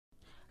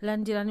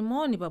Landirani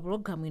moni pa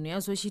pologalamu ino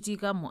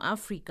yazochitika mu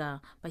Africa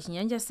pa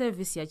Chinyanja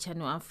service ya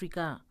Channel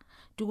Africa.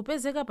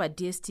 Tikupezeka pa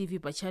DSTV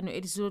pa channel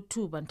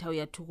 802 pa nthawi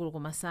ya 2 koloko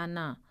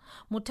masana.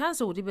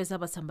 Muthanso kutipeza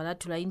pa tsamba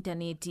lathu la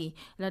intaneti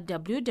la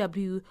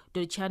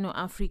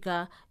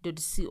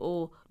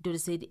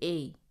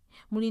www.channelafrica.co.za.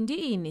 Muli ndi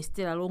ine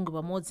Stella Longo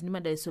pamodzi ndi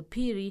Madaliso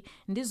Phiri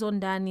ndi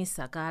Zondani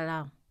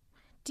Sakala.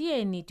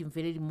 Tiyeni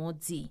timvere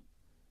limodzi.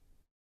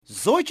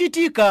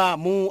 Zochitika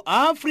mu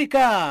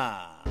Africa.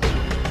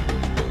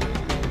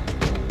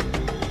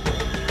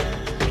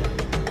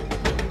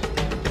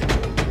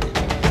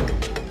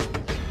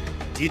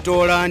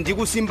 Titola ndi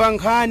kusimba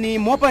nkhani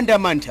mopanda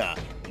mantha,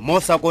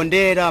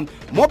 mosakondera,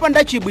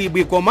 mopanda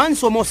chibwibwi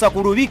komanso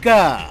mosakulubika.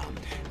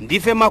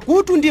 Ndife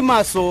makutu ndi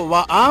maso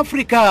wa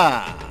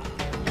Africa.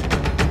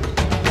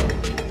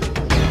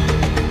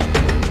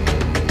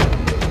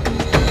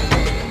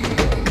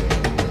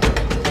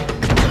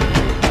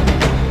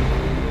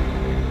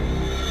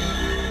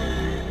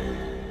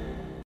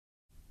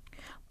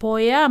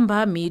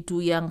 Poyamba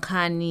mitu ya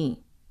nkhani.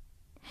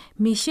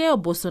 Michel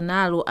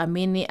Bolsonaro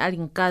amene ali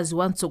mkazi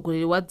wa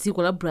mtsogoleri wa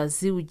dziko la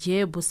Brazil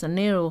Jair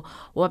Bolsonaro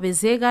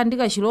wapezeka ndi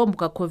kachilombo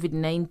ka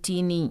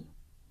COVID-19.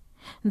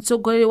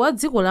 Mtsogoleri wa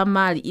dziko la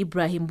Mali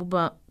Ibrahim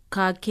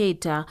Boubacar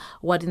Keita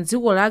wati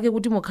dziko lake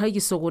kuti mukhale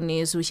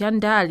chisokonezo cha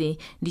ndale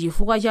ndi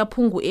chifukwa cha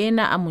phungu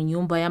ena a mu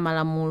nyumba ya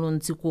malamulo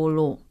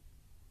mdzikolo.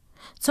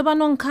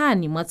 Tsopano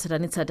nkhani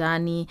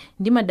mwatsatanetsatane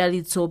ndi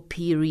Madalitso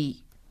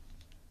Phiri.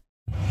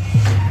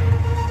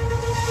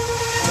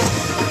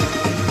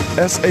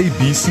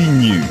 SABC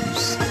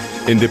News,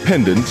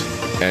 independent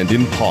and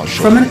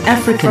impartial. From an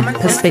African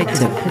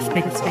perspective.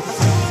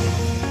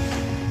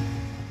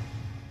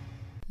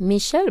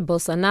 Michel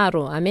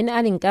Bolsonaro amene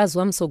ali mkazi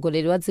wa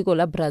mtsogoleri wa dziko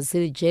la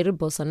Brazil Jair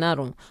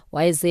Bolsonaro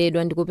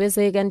wayezedwa ndi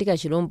kupezeka ndi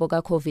kachilombo ka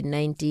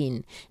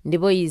COVID-19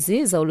 ndipo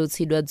izi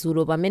zaulutsidwa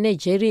dzulo pamene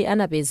Jair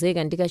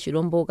anapezeka ndi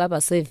kachilombo ka pa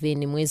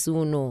 7 mwezi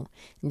uno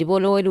ndipo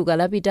loweruka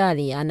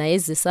lapitali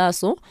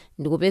anayezesanso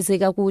ndi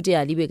kupezeka kuti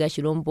alibe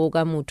kachilombo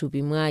ka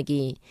muthupi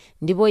mwake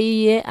ndipo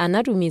iye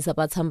anatumiza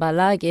pa tsamba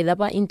lake la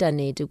pa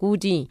intaneti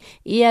kuti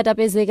iye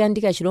atapezeka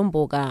ndi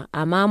kachilomboka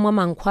amamwa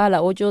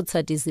mankhwala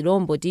ochotsa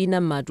tizilombo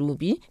tina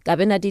m'matupi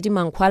kapena titi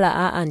mankhwala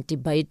a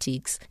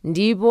antibiotics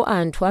ndipo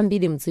anthu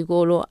ambiri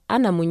mdzikolo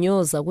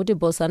anamunyoza kuti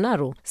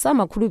Bolsonaro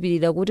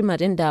samakhulupirira kuti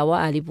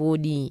matendawa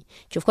alipodi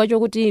chifukwa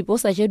chokuti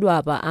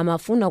posachedwapa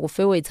amafuna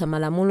kufewetsa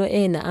malamulo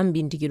ena a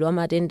mbindikiro wa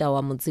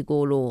matendawa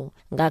mdzikolo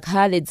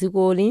ngakhale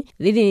dzikoli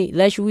lili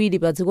lachiwiri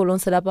pa dziko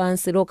lonse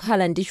lapansi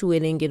lokhala ndi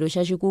chiwerengero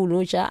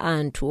chachikulu cha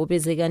anthu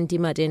opezeka ndi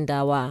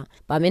matendawa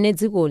pamene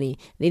dzikoli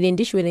lili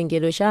ndi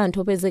chiwerengero cha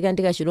anthu opezeka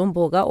ndi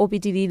kachilomboka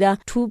opitirira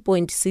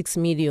 2.6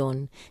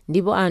 million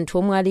ndipo anthu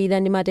omwe alira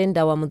ndi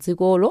matendawa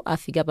mudzikolo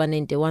afika pa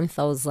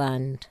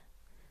 91,000.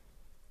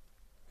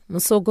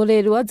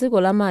 Mtsogoleri wa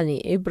dziko la Mali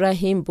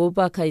Ibrahim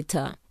Boubacar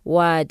Keita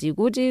wati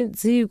kuti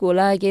dziko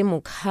lake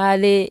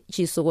mukhale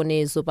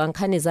chisokonezo pa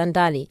nkhani za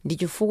ndale ndi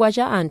chifukwa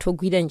cha anthu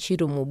ogwira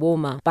ntchito mu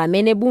boma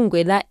pamene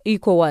bungwe la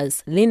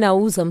ECOWAS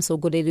linauza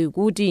mtsogoleri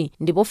kuti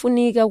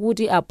ndipofunika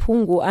kuti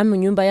aphungu a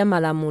mnyumba ya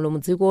malamulo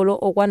mudzikolo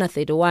okwana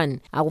 31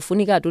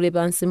 akufunika atule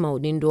pansi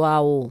maudindo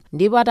awo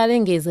ndipo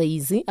atalengeza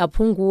izi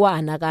aphunguwa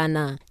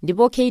anakana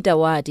ndipo Keita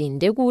wati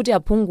ndekuti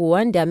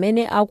aphunguwa ndi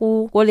amene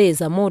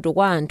akukoleza moto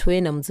kwa anthu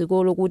ena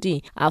mudzikolo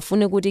kuti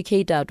afune kuti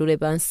Keita atule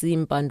pansi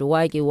mpando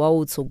wake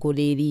wautso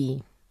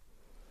goleri.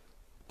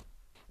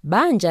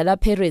 Banja la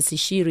Perez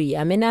Shiri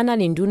amene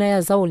anali nduna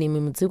ya zaulimi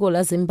mudziko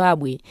la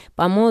Zimbabwe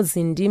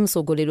pamodzi ndi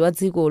mtsogoleri wa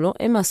dzikolo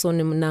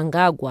Emerson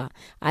Mnangagwa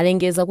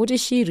alengeza kuti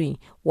Shiri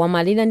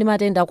wamwalira ndi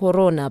matenda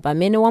corona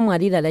pamene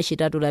wamwalira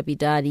lachitatu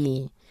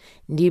lapitali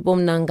ndipo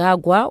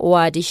Mnangagwa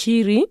wati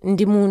Shiri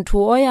ndi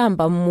munthu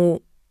oyamba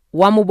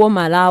wa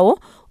muboma lawo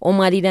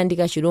omwalira ndi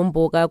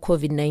kachilombo ka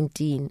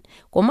COVID-19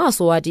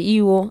 komanso wati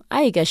iwo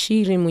ayika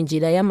Shiri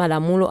munjira ya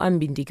malamulo a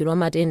mbindikiro wa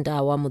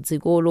matendawa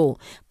mudzikolo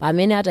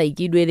pamene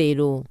atayikidwe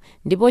lero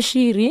ndipo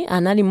Shiri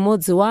anali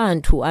mmodzi wa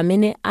anthu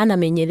amene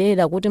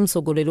anamenyerera kuti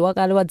mtsogoleri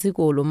wakale wa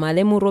dzikolo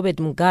Malemu Robert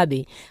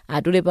Mugabe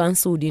atule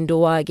pansi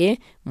udindo wake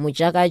mu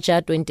chaka cha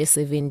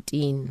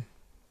 2017.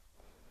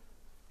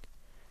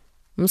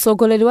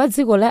 Mtsogoleri wa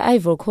dziko la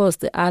Ivory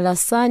Coast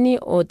Alassane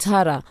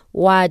Ouattara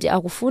wati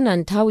akufuna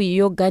nthawi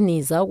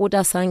yoganiza kuti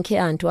asankhe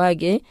anthu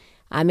ake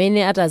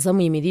amene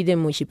atazamuyimirire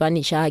mu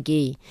chipani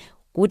chake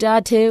kuti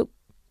athe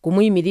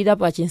kumuyimirira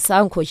pa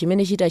chisankho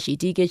chimene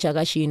chitachitike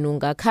chaka chino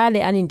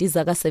ngakhale ali ndi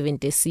zaka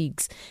 76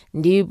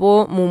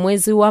 ndipo mu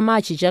mwezi wa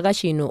Machi chaka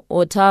chino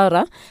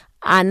Ouattara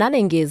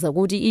analengeza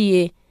kuti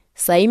iye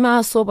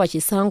saimaso pa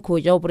chisankho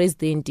cha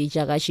upresidenti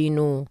chaka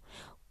chino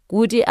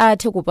kuti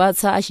athe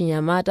kupatsa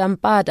achinyamata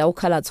mpata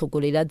okhala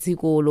atsogoleri a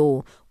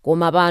dzikolo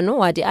koma pano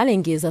wati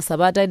alengeza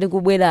sabata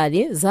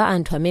likubwerali za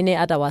anthu amene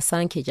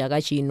atawasankhe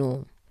chaka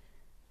chino.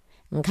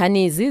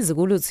 Nkhanizi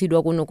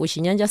zikulutsidwa kuno ku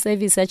Chinyanja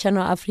service ya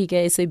Channel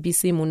Africa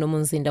SABC muno mu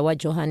mzinda wa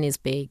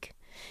Johannesburg.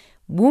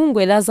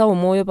 Bungwe la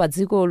zaumoyo pa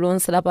dziko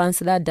lonse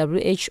lapansi la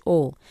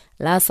WHO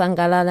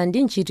lasangalala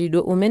ndi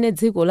mchitidwe umene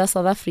dziko la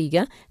South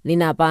Africa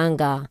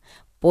linapanga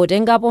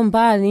potengapo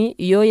mbali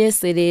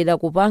yoyeserera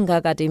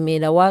kupanga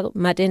katemera wa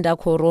matenda a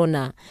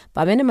corona,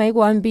 pamene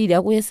maiko ambiri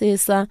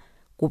akuyesesa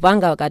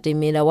kupanga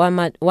katemera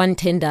wa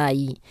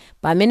nthendayi,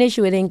 pamene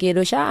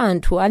chiwerengero cha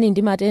anthu ali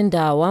ndi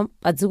matendawa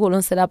pa dziko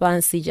lonse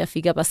lapansi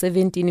chafika pa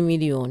 17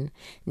 miliyoni,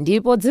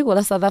 ndipo dziko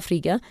la South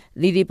Africa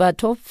lili pa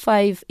top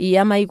 5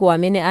 ya maiko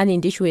amene ali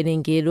ndi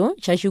chiwerengero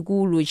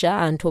chachikulu cha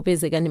anthu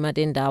opezeka ndi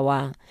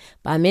matendawa,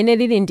 pamene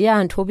lili ndi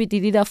anthu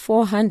opitirira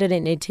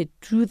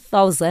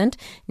 482,000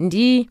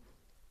 ndi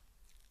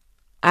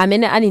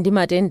amene ali ndi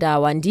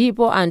matendawa,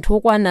 ndipo anthu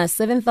okwana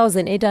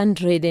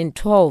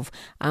 7,812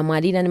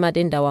 amwalira ndi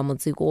matendawa mu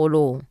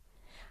dzikolo.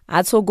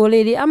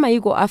 Atsogoleri a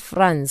maiko a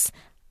France,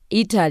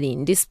 Italy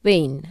ndi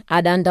Spain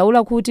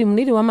adandaula kuti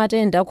mliri wa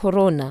matenda a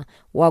corona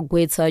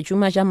wagwetsa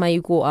chuma cha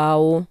maiko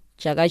awo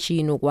chaka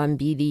chino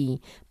kwambiri,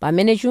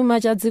 pamene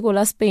chuma cha dziko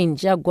la Spain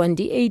chagwa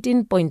ndi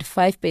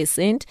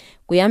 18.5%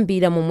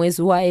 kuyambira mu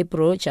mwezi wa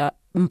April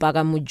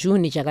mpaka mu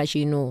Juni chaka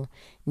chino,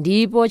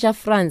 ndipo cha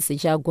France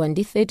chagwa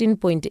ndi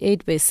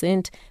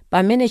 13.8%,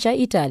 pamene cha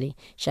Italy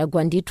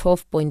chagwa ndi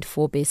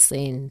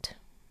 12.4%.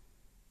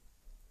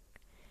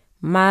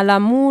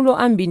 Malamulo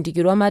a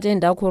mbindikiro a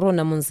matenda a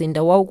corona mu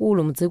mzinda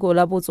waukulu mu dziko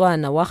la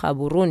Botswana wa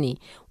Gaborone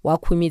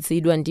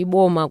wakhwimitsidwa ndi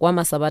boma kwa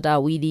masabata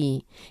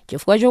awiri,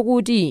 chifukwa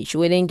chokuti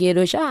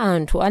chiwerengero cha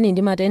anthu ali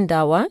ndi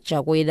matendawa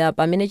chakwera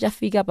pamene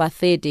chafika pa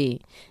 30,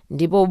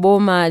 ndipo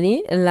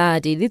bomali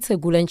lati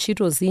litsegula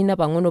ntchito zina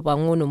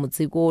pang'ono-pang'ono mu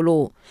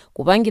dzikolo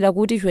kupangira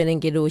kuti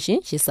chiwerengerochi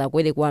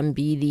chisakwere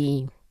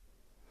kwambiri.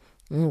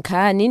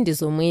 Nkhani ndi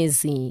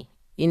zomwezi.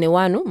 Ine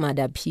wanu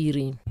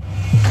Madaphiri.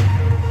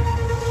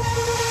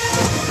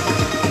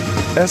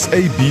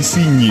 SABC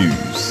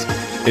News,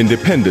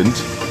 independent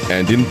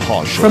and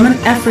impartial. From an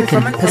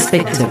African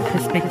perspective.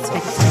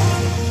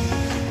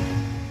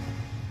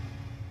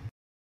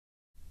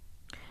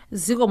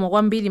 Zikomo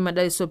kwambiri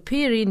Madaliso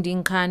Phiri ndi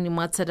nkhani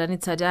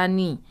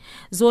mwatsatanitsatani.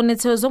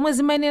 Zionetsero zomwe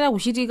zimayenera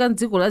kuchitika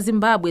m'dziko la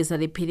Zimbabwe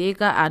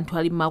zalephereka, anthu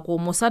ali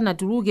makomo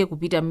sanatuluke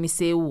kupita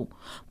m'misewu.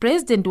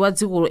 President wa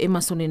dzikolo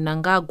Emmerson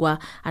Mnangagwa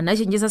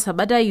anachenjeza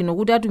sabata ino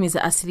kuti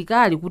atumiza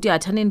asilikali kuti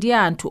athane ndi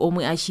anthu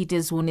omwe achite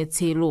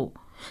zionetsero.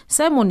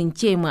 Simon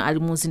Nchemwa ali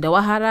mu mzinda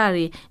wa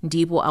Harare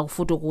ndipo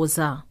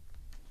akufotokoza.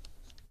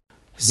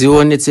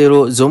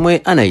 Zionetsero zomwe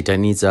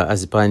anayitanitsa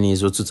azipani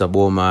zotsutsa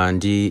boma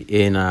ndi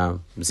ena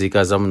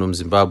mzika za muno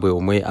Zimbabwe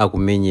omwe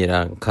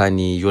akumenyera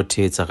nkhani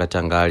yothetsa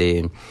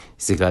katangale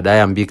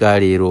zikadayambika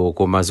lero,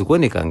 koma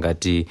zikuoneka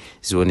ngati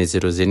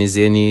zionetsero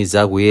zenizeni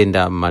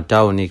zakuyenda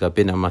m'matawuni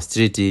kapena ma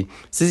street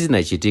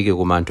sizinachitike,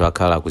 koma anthu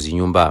akhala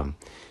kuzinyumba.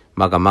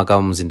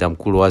 Makamaka mu mzinda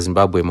mkulu wa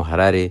Zimbabwe mu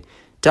Harare,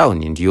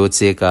 tawuni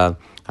ndiyotseka,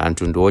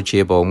 anthu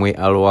ndiochepa omwe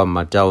alowa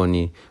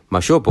m'matawuni,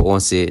 mashopo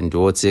onse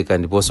ndiotseka,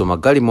 ndiponso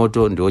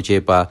magalimoto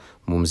ndiochepa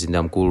mu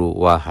mzinda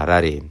mkulu wa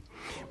Harare.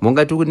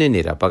 Monga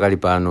tikunenera pakali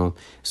pano,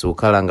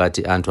 sukhala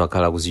ngati anthu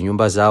akhala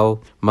kuzinyumba zawo,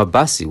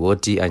 mabasi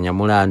woti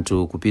anyamula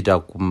anthu kupita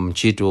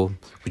kumchito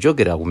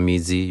kuchokera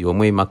kumidzi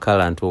yomwe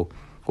imakhala anthu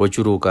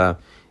ochuluka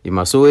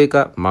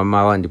imasoweka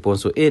mamawa,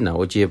 ndiponso ena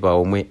ochepa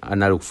omwe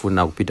anali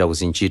kufuna kupita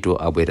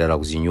kuzinchito abwerera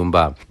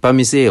kuzinyumba.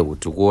 Pamisewu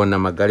tikuona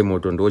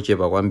magalimoto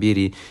ndiochepa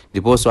kwambiri,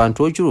 ndiponso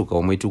anthu ochuluka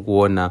omwe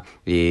tikuona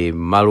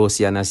malo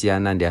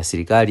osiyanasiyana ndi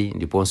asilikali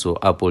ndiponso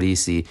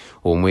apolisi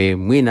omwe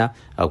mwina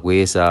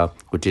akuyesa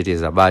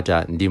kuteteza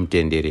bata ndi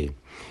mtendere.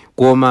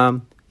 Koma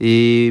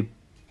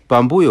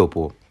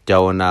pambuyopo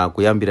taona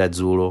kuyambira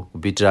dzulo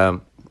kupita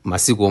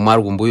masiku omwe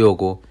ali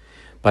kumbuyoko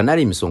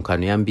panali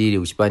misonkhano yambiri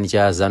kuchipani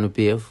cha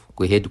ZANU-PF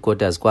ku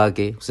headquarters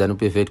kwake, ku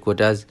ZANU-PF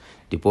headquarters,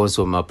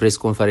 ndiponso ma press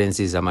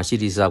conferences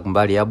amachitisa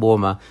kumbali ya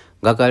boma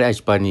ngakale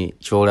achipani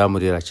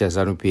cholamulira cha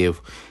ZANU-PF,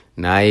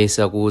 naye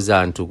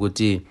sakuuza anthu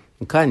kuti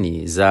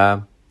nkhani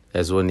za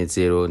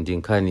zionetsero ndi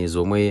nkhani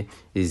zomwe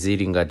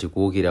zili ngati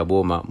kuwukira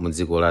boma mu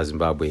dziko la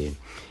Zimbabwe.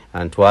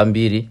 Anthu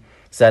ambiri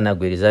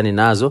sanagwirizane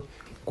nazo,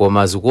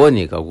 koma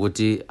zikuoneka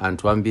kuti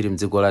anthu ambiri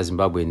mdziko la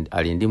Zimbabwe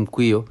ali ndi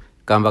mkwiyo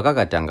kamba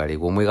kakatangale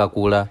komwe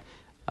kakula.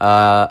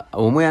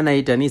 Omwe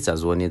anayitanitsa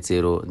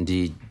zionetsero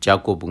ndi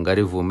Jacob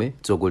Ngarivume,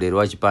 mtsogoleri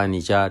wa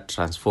chipani cha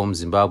Transform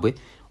Zimbabwe,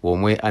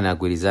 omwe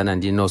anagwirizana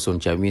ndi Nelson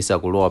Chamisa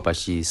kulowa pa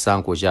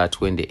chisankho cha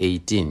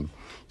 2018.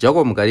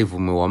 Jacob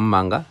Ngarivume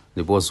wam'manga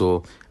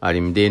ndiponso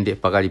ali mndende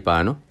pakali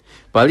pano.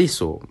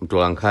 Paliso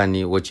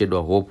mtolankhani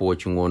wochedwa Hope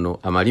Waching'ono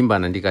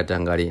amalimbana ndi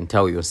katangale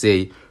nthawi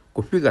yonseyi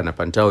kufikana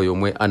pa nthawi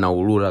yomwe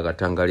anaulula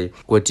katangale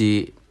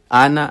kuti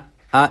ana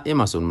a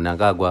Emmerson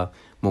Mnangagwa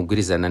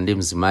mogwirizana ndi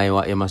mzimayi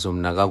wa Emmerson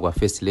Mnangagwa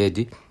First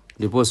Lady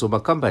ndiponso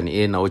makampani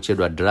ena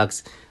ochedwa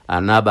drugs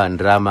anaba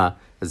ndrama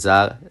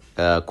za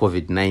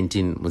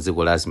COVID-19 mu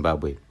dziko la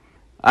Zimbabwe.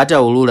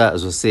 Ataulula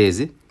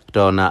zonsezi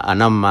taona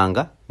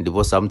anamanga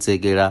ndiponso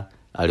amtsekera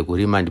ali ku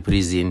remand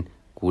prison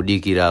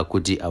kudikira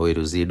kuti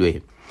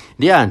aweruzidwe.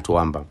 Ndi anthu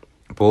amba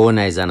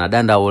poona izana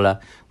dandaula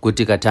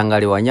kuti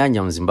katangale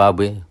wanyanya mu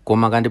Zimbabwe,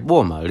 koma kandi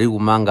boma lili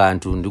kumanga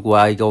anthu ndi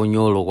kuwayika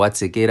unyolo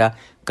kwatsekera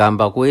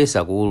kamba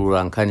kuyesa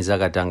kuulula nkhani za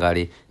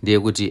katangale, ndiye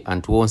kuti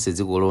anthu onse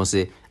dziko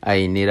lonse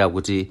ayenera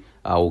kuti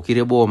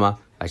awukire boma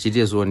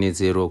achite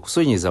zionetsero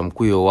kusonyeza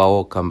mkwiyo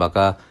wawo kamba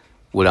ka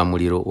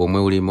ulamuliro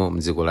omwe ulimo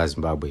mdziko la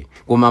Zimbabwe.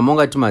 Koma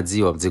monga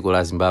timadziwa mdziko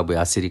la Zimbabwe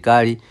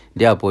asilikali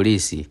ndi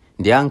apolisi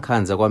ndi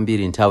ankhanza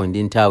kwambiri nthawi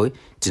ndi nthawi.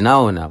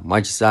 Tinaona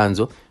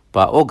mwachisanzo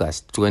pa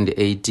August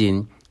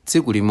 2018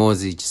 tsiku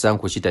limodzi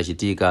chisankho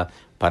chitachitika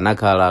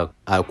panakhala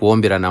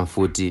kuomberana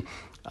mfuti,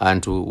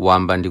 anthu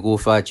wamba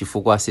ndikufa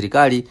chifukwa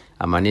asilikali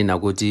amanena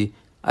kuti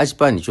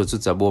achipani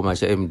chotsutsa boma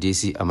cha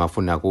MDC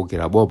amafuna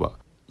kuwukira boma.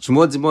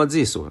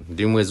 Chimodzimodzinso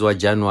ndi mwezi wa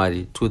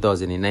January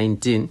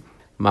 2019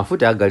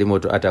 mafuta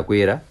agalimoto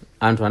atakwera,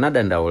 anthu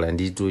anadandaula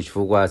nditu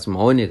chifukwa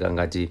simaoneka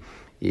ngati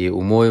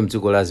umoyo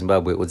mdziko la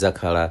Zimbabwe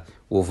udzakhala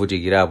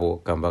wovutikirapo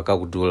kamba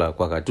kakudula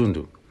kwa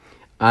katundu.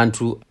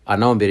 Anthu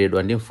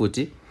anaomberedwa ndi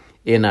mfuti,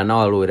 ena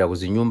anawalowera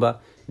kuzinyumba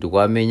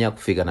ndikuamenya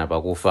kufika na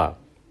pakufa.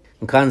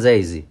 Nkhanza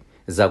izi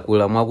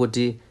zakula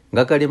mwakuti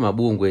ngakhale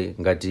mabungwe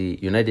ngati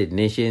United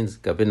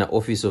Nations kapena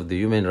Office of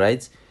the Human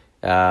Rights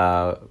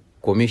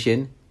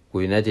Commission ku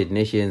United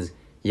Nations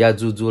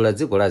yadzudzula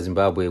dziko la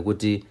Zimbabwe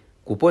kuti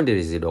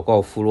kuponderezedwa kwa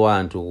ufulu wa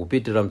anthu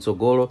kupitira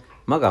mtsogolo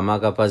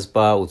makamaka pansi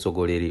pa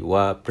utsogoleri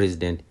wa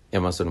President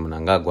Emerson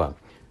Mnangagwa.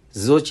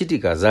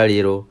 Zochitika za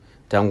lero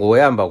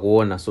tangoyamba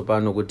kuona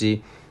sopano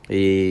kuti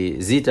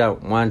zita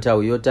mwa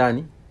nthawi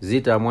yotani,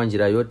 zita mwa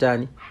njira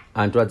yotani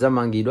anthu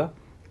adzamangidwa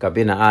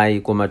kapena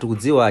ayi, koma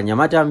tikudziwa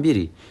anyamata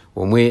ambiri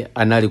omwe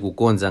anali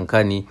kukonza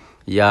nkhani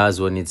ya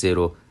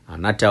zionetsero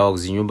anathawa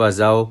kuzinyumba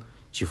zawo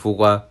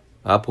chifukwa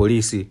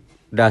apolisi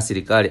ndi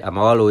asilikali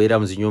amawalowera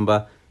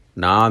mzinyumba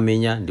na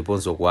amenya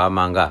ndiponso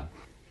kuamanga.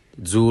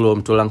 Dzulo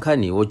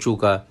mtolankhani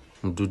wochuka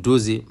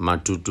Mduduzi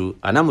Matutu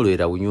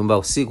anamulowera kunyumba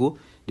usiku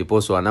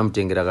ndiponso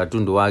anamutengera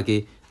katundu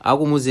wake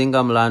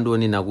akumuzenga mlandu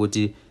onena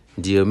kuti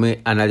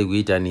ndiyemwe anali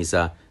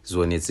kuyitanisa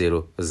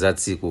zionetsero za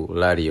tsiku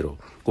la lero.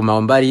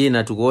 Koma mbali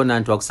ina tikuona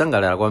anthu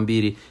akusangalala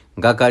kwambiri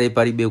ngakhale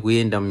palibe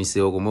kuyenda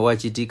m'misewu komwe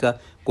wachitika,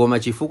 koma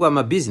chifukwa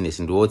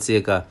mabizinesi ndi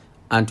otseka,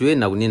 anthu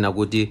ena kunena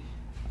kuti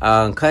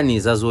nkhani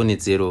za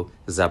zionetsero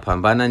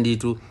zapambana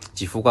nditu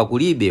chifukwa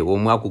kulibe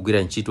omwe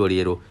akugwira ntchito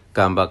lero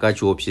kamba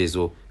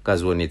kachiopsezo ka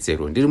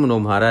zionetsero. Ndili muno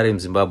mu Harare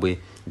mZimbabwe,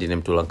 ndine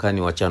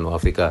mtolankhani wa Channel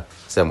Africa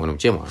Simon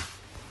Mchemwa.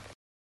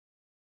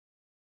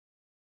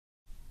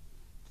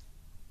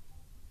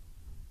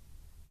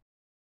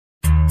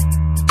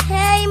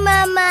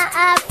 Mama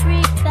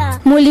Africa.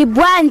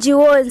 Mulibwanji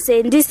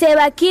wonse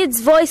ndiseba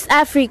Kids Voice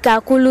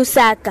Africa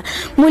kulusaka.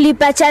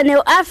 Mulipa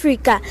Channel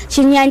Africa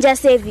Chinyanja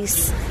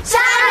Service.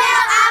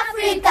 Channel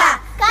Africa,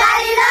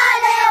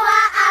 Kalilole wa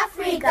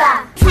Africa.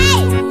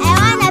 Hey, I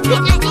wanna be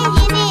an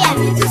engineer.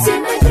 Me to see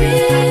my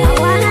dream. I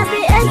wanna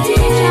be a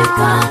teacher.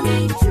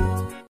 Coming true.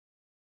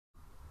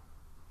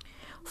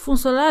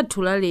 Funso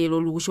lathu la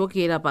lero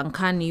likuchokera pa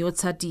nkhani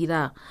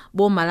yotsatira.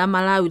 Boma la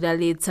Malawi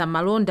laletsa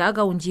malonda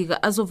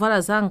akaunjika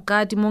azovala za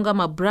mkati monga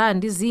mabra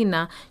ndi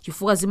zina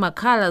chifukwa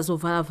zimakhala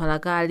zovalavala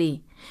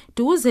kale.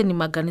 Tiwuzeni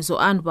maganizo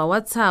anu pa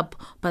WhatsApp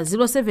pa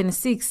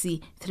 076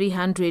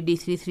 300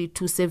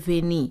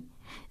 3327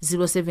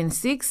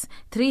 076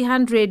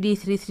 300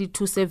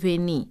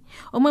 3327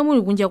 omwe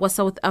muli kunja kwa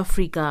South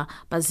Africa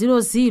pa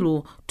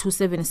 00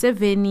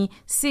 277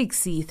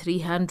 6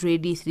 300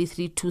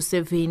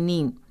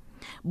 3327.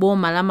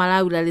 Boma la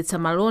Malawi laletsa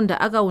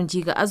malonda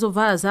akaunjika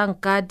azovala za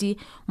mkati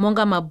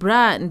monga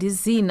mabra ndi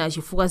zina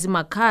chifukwa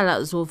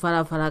zimakhala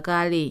zovalavala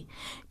kale.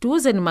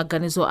 Tiwuzeni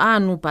maganizo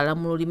anu pa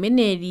lamulo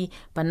limeneli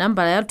pa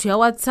nambala yathu ya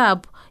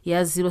WhatsApp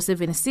ya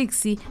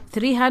 076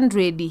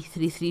 300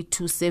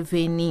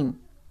 3327.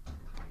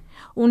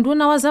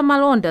 Unduna wa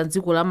zamalonda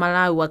mdziko la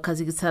Malawi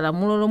wakhazikitsa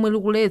lamulo lomwe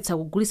likuletsa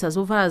kugulitsa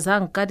zovala za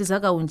mkati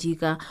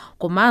zakaunjika,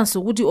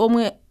 komanso kuti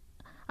omwe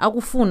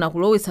akufuna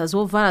kulowetsa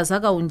zovala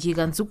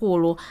zakaunjika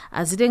mdzikolo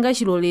azitenga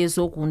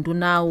chilolezo ku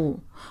ndunawu.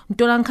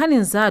 Mtolankhani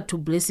nzathu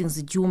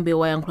Blessings Jumbe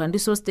wayankhula ndi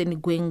Sosten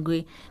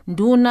Gwengwe,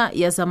 nduna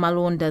ya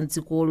zamalonda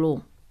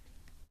mdzikolo.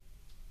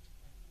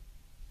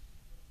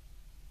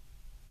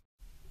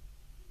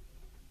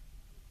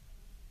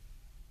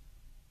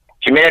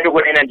 Chimene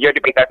tikunena ndiyo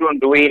kuti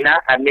katundu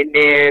wina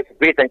amene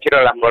kugwiritsa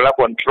ntchito lamulo la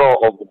Control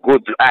of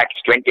Goods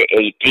Act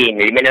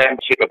 2018 limene la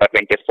ntchito pa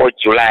 24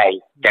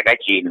 July chaka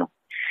chino.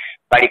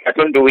 Pali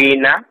katundu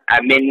wina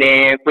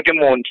amene kuti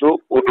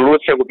munthu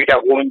utulutse kupita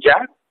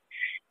kunja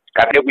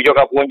kapena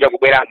kuchoka kunja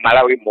kubwera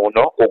Malawi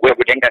muno ukuye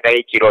kutenga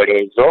kaye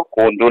chilolezo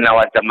ku nduna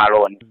wa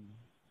zamalonda.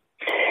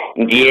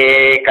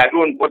 Ndiye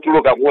katundu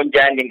potuluka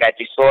kunja ndi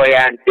ngati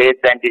soya,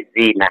 mpesa ndi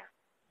zina.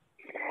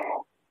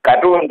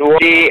 Katundu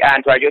woti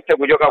anthu achose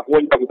kuchoka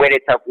kunja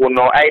kubweretsa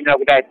kuno ayenera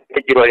kuti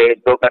atenga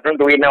chilolezo.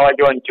 Katundu wina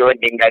wachoncho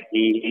ndi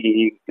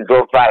ngati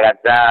zovala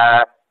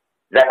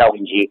za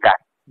kaunjika.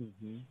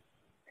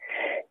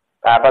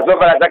 Pa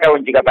zovala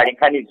zakaunjika pali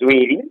nkhani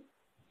ziwiri.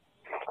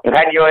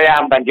 Nkhani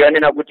yoyamba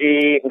ndiyonena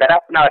kuti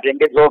ngatafuna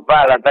watenge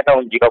zovala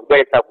zakaunjika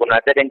kubweretsa kuno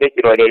azatenge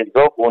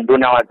chilolezo ku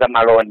nduna wa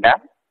zamalonda.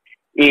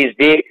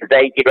 Izi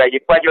zayikidwa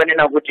chifukwa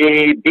chonena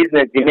kuti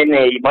business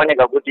imeneyi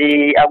imaoneka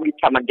kuti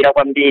akuyithamangira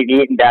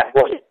kwambiri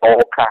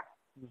ndakokha.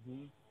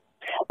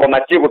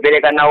 Koma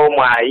sikupereka nawo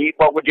mwayi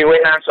kwakuti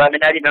wenanso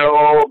amene ali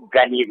nalo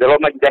ganizo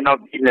lomachita nawo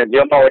business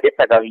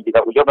yomaodesa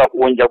kaunjika kuchoka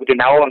kunja kuti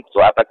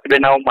nawonso apatsidwe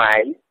nawo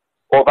mwayi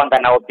opanga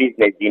nawo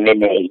business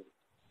imeneyi.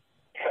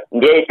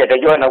 Ndiye ife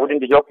tachiona kuti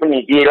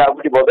ndichofunikira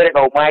kuti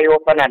popereka umwayi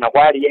ofanana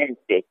kwa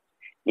aliyense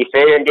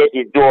ifeyo ndiye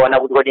tiziona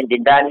kuti kodi ndi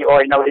ndani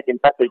olina kuti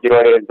timpase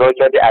chilolezo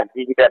choti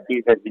azichita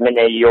business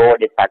imeneyi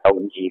yoonetsa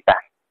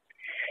kaunjika.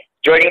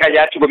 Cholinga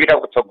chathu kupita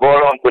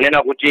kutsogolo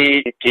nkunena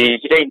kuti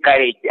tichite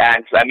encourage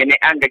anthu amene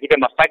angachite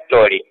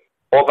mafactory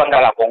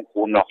opanga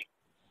konkuno.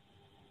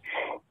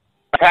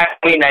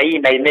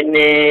 Ina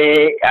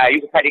imene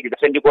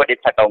ikuphatikiza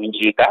ndikuonetsa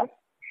kaunjika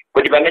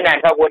kuti pamene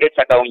anthu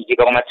akuonetsa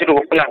kaunjika koma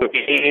sitikufuna kuti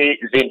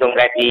zinthu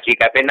ngati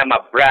chikapena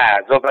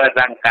mabra zovala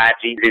za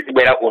mkati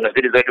zizibwera kuno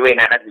zili zoti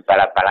wena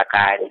anazivala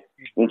kale.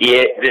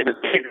 Ndiye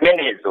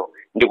zimenezo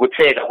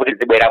ndikutseka kuti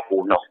zibwera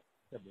kuno.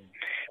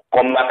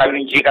 Koma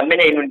kaunjika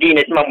amene inu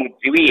ndine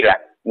timamudziwira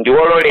ndi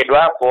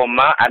wololedwa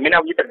koma amene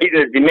akuchita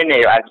business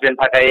imeneyo azipe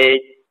mpaka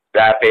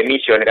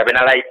permission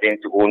kapena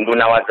license ku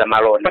nduna wa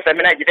zamalonda.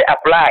 Amene achite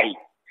apply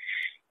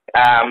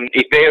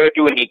ifeyo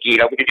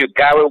tiunikira kuti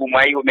tigawe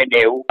umwayi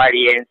umenewu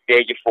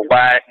aliyense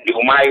chifukwa ndi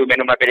umwayi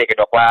umene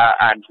umaperekedwa kwa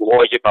anthu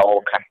ochepa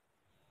okha.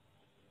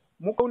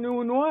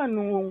 Mukauniuni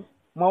wanu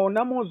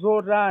mwaonamo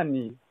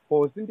zotani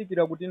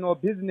pozindikira kuti no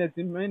business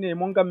imene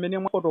monga mmene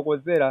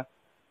mwafotokozera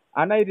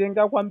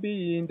anaitenga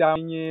kwambiri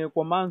ndanye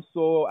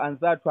komanso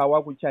anzathu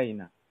awa ku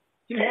China?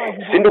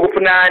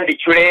 Sindikufuna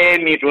ndichule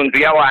mitundu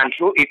ya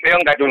wanthu. Ifeyo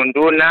ngati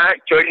nduna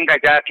cholinga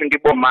chathu ndi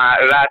boma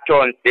la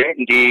tonse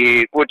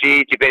ndi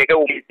kuti tipereke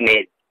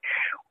business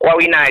kwa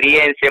wina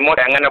aliyense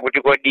motayang'ana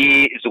kuti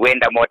kodi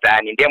zikuyenda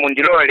motani. Ndiye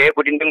mundilole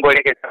kuti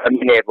ndingolekeza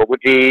pamenepo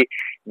kuti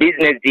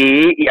business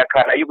iyi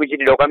yakhala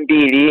ikuchitidwa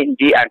kwambiri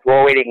ndi anthu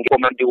owerenga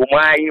koma ndi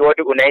umwayi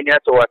woti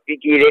unayeneranso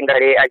wafikire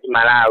ngale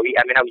achimalawi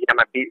amene akuchita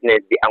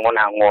mabusiness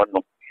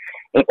ang'onoang'ono.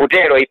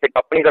 Nkutero ife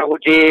tafunika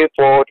kuti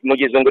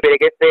muchizungu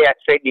pereke fair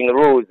trading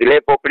rules,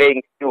 level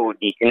playing field.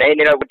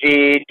 Tinayenera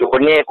kuti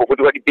tioneko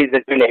kuti kodi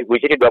business imeneyi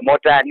ikuchitidwa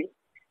motani,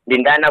 ndi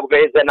ndani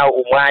akupeza nawo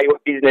umwayi wa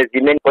business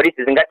imene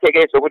polisi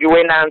zingathekenso kuti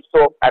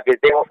wenanso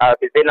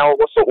apeze nawo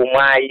koso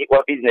umwayi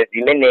wa business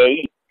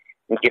imeneyi.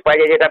 N'chifukwa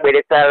chake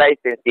tabweretsa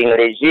licensing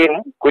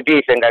regime kuti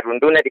ife ngati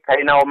nduna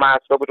tikhale nawo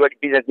maso kuti kodi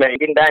business imeneyi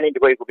ndi ndani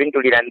ndipo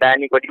ikupindulira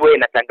ndani, kodi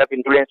wena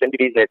sangapindulenso ndi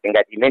business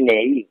ngati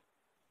imeneyi.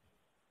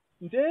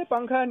 Nde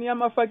pankhani ya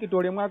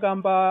mafakitole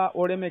mwakamba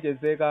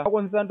olemekezeka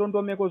akonza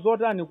ndondomeko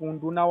zotani ku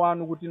nduna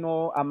wanu kuti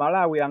no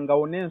amalawi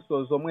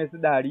angaonenso zomwe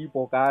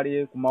zidalipo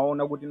kale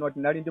kumaona kuti no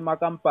tinali ndi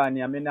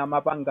makampani amene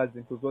amapanga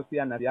zinthu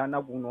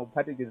zosiyana kuno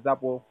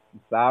kuphatikizapo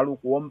nsalu,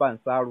 kuomba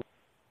nsalu?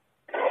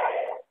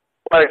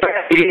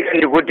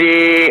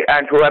 Ndikuti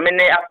anthu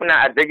amene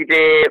afuna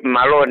adzachite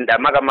malonda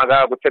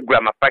makamaka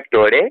kutsegula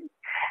mafactory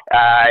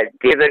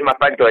tizo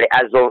mafactory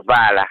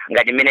azovala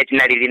ngati mene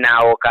tinalili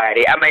nawo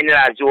kale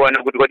amayenera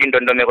aziona kuti kodi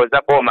ndondomeko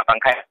za boma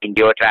pankhani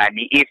ndi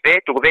yotani.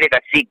 Ife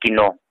tikupereka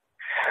signal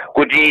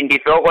kuti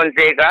ndife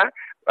okonzeka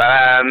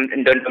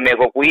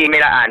ndondomeko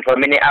kuyimira anthu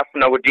amene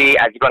afuna kuti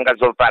azipanga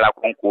zovala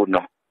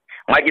konkuno.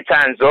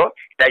 Mwachitsanzo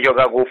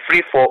tachoka ku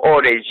free for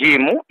all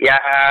regime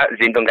ya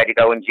zinthu ngati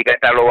kaunjika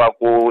talowa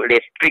ku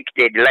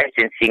restricted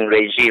licensing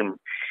regime.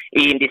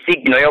 Iyi ndi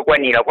signal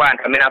yokwanira kwa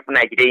anthu amene afuna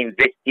achite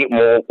invest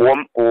mu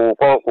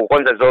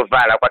kukonza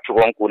zovala kwathu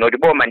konkuno kuti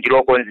boma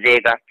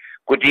ndilokonzeka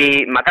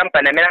kuti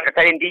makampani amene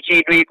angakhale ndi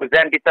chidwi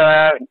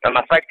kuzayambisa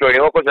mafactory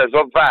okonza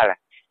zovala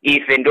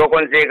ife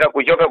ndiokonzeka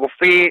kuchoka ku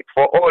free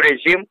for all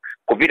regime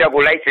kupita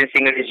ku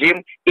licensing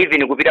regime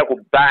even kupita ku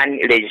ban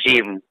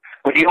regime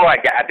kuti iwo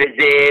aja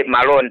apeze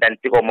malonda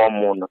mdziko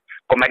muno.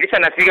 Koma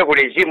tisanafike ku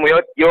regime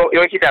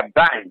yochita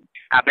ban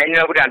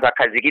amayenera kuti anthu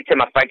akhazikitse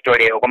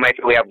mafactory koma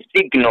ife we have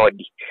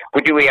signaled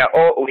kuti we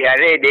are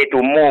ready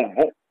to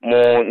move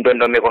mu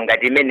ndondomeko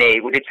ngati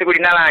imeneyi kuti tsiku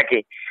lina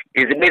lake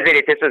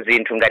tizibwezeretsenso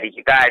zinthu ngati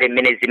chikale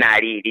mmene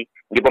zinalili,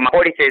 ndipo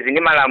mapolicies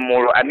ndi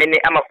malamulo amene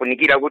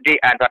amafunikira kuti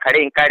anthu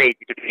akhale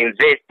encouraged to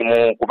invest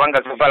mu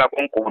kupanga zovala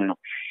konkuno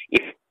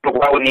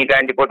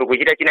tikuwaunika ndipo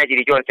tikuchita china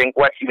chilichonse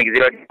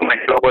nkuwatsimikizira kuti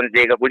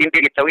kumandilokonzeka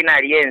kulimbikitsa wina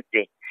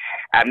aliyense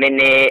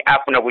amene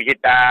afuna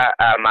kuchita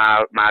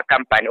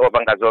makampani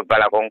opanga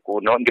zovala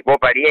konkuno, ndipo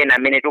pali ena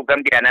amene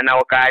tikugambirana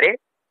nawo kale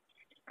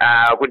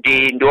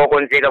kuti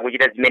ndiwokonzeka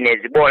kuchita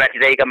zimenezi. Bora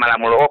titayika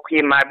malamulo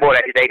okhwima,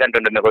 bora titayika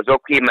ndondomeko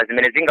zokhwima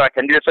zimene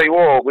zingawathandizenso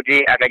iwowo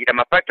kuti akachita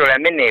mafactory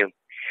ameneyo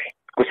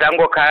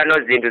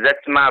kusangokhalano zinthu za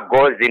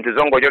smago, zinthu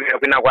zongochokera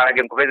kwina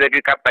kwake nkupeza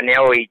kuti kampani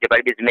yawo ije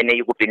palibe zimene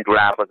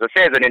ikupindulapo.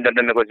 Zonsezo ni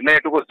ndondomeko zimene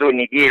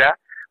tikuziunikira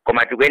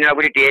koma tikuyenera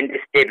kuti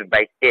tiyende step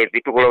by step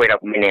tikulowera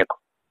kumeneko.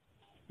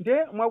 Nde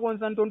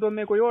mwakonza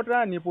ndondomeko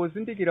yotani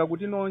pozindikira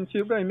kuti no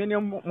ntchito imene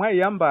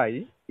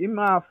mwayiyambayi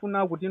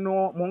imafuna kuti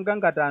no monga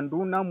ngati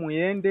anduna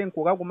muyende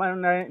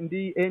nkukakumana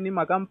ndi eni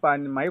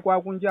makampani maiko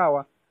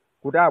akunjawa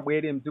kuti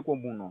abwere mdziko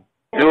muno?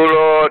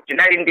 Dzulo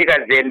tinali ndi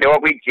kazembe wa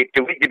ku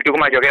Egypt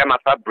kumachokera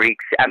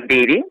mafabrics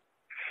ambiri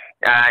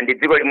ndi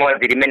dziko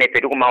limodzi limene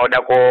ife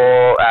tikumaodako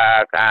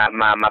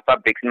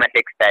mafabrics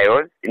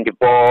matextiles,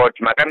 ndipo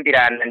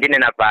timakambirana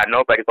ndinena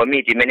pano pali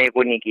komiti imene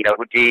ikunikira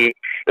kuti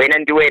wena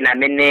ndi wena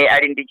amene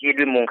ali ndi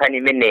chidwi mu nkhani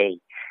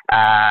imeneyi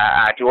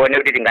tione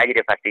kuti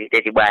tingachite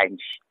facilitate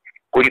bwanji.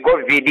 kuli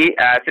covid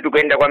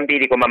sitikuyenda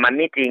kwambiri koma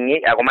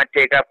ma-meeting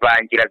akumatheka pa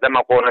njira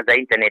zamakono za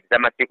internet za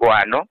masiku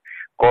ano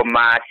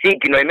koma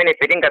signal imene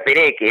ife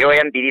tingapereke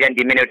yoyambirira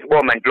ndi imene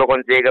tiboma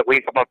ndilokonzeka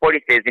kuyika ma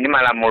policies ndi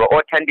malamulo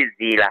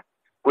othandizira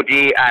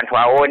kuti anthu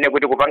aone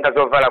kuti kupanga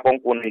zovala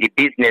konkuno ndi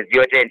business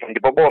yotentha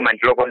ndipo boma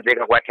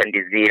ndilokonzeka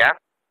kuwathandizira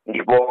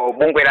ndipo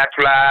bungwe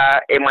lathu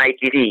la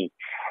MITT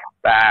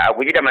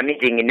akuchita ma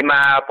meeting ndi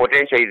ma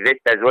potential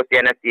investors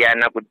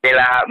osiyanasiyana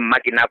kudzera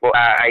makinako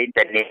a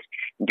internet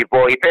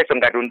ndipo ifeso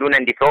ngati unduna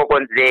ndife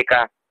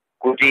okonzeka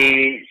kuti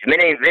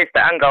zimene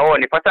investor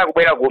angaone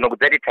pasakubwera kuno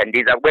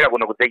kudzatithandiza kubwera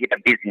kuno kudzachita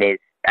business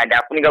and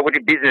afunika kuti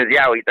business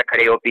yawo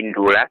idzakhale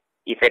yopindula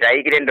ife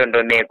tayikire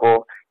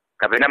ndondomeko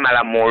kapena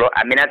malamulo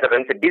amene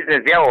adzapangitse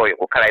business yawoyo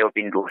kukhala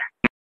yopindula.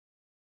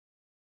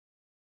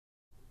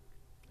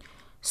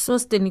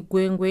 Sosten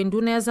Gwengwe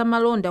nduna ya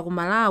zamalonda ku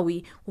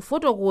Malawi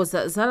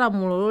kufotokoza za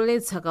lamulo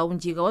loletsa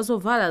kaunjika wa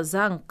zovala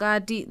za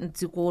mkati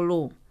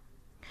mdzikolo.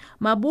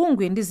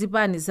 Mabungwe ndi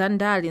zipani za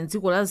ndale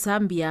mdziko la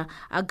Zambia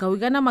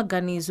agawikana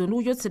maganizo ndi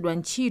kuchotsedwa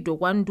ntchito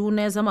kwa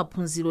nduna ya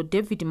zamaphunziro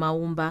David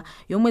Maumba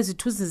yomwe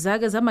zithunzi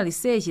zake za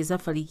maliseche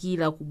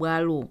zafalikira ku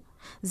bwalo.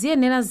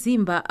 Ziyenera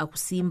Zimba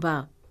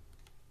akusimba.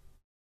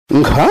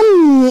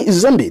 Nkhani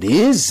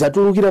zambiri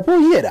zatulukira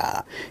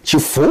poyera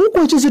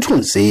chifukwa cha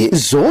zithunzi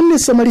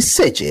zoonesa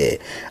maliseche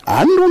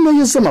a nduna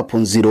ya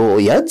zamaphunziro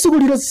ya dziko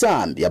la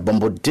Zambia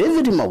bambo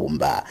David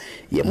Maumba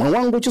yemwe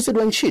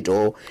wangochotsedwa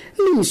ntchito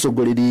ndi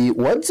mtsogoleri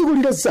wa dziko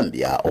la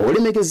Zambia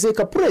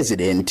olemekezeka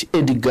President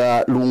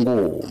Edgar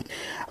Lungu.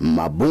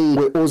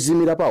 Mabungwe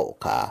ozimira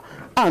paokha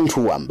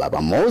anthu wamba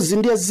pamodzi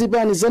ndi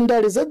azipani za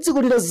ndale za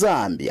dziko la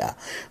Zambia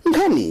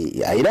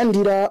nkhani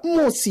ayilandira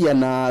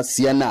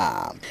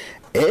mosiyanasiyana.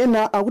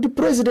 Ena akuti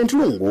President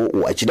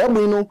Lungu wachita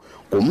bwino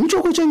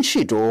kumchotsa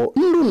ntchito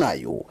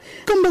ndunayo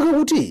kamba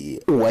kakuti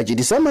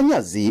wachititsa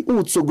manyazi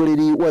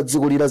utsogoleri wa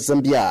dziko la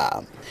Zambia.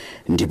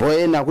 Ndipo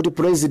ena akuti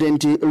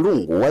President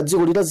Lungu wa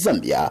dziko la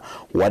Zambia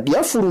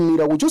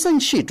wadiyafulumira kuchotsa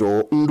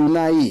ntchito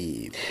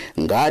ndunayi.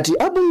 Ngati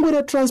abungwe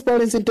la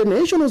Transparency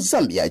International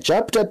Zambia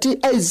Chapter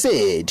TIZ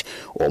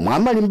omwe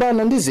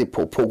amalimbana ndi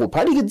ziphuphu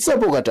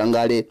kuphatikitsapo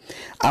katangale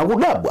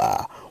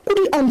akudabwa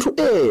kuti anthu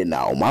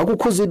ena omwe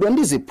akukhuzidwa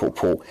ndi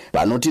ziphuphu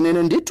pano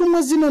tinene ndithu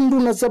mwa zina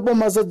nduna za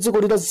boma za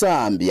dziko la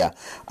Zambia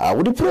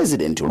akuti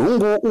President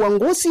Lungu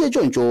wangosiya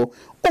choncho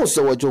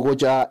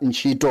osawachotsa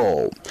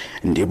ntchito.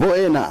 Ndipo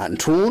ena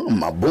anthu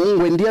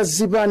mabungwe ndi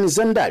azipani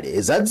za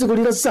ndale za dziko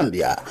la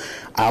Zambia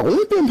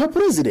akumpempha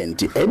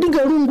President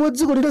Edgar Lungu wa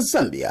dziko la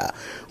Zambia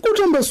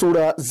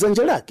kutambasula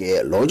dzanja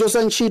lake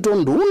lochotsa ntchito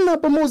nduna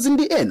pamodzi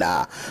ndi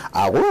ena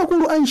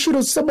akuluakulu a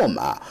ntchito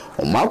zaboma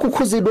omwe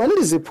akukhuzidwa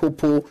ndi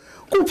ziphuphu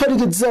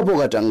kuphatikitsapo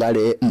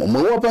katangale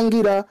momwe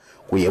wapangira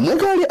kuyemwe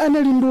kale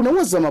anali nduna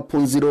wa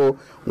zamaphunziro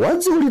wa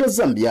dziko la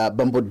Zambia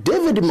bambo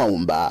David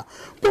Maumba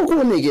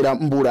pokuonekera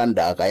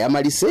mbulandaka ya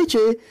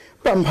maliseche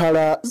pa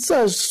mphala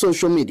za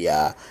social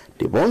media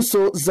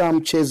ndiponso za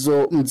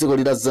mchezo mdziko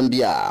la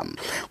Zambia.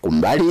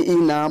 Kumbali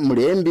ina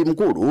mlembi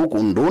mkulu ku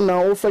nduna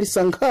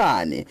ofalitsa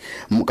nkhani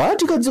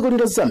mkati ka dziko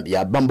la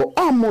Zambia bambo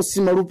Amos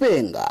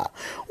Malupenga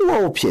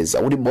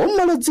waopseza kuti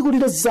boma la dziko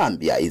la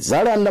Zambia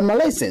izalanda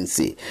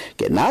malaisensi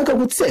kenaka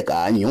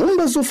kutseka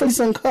nyumba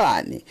zofalitsa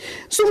nkhani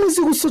zomwe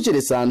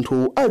zikusocheretsa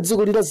anthu a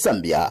dziko la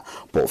Zambia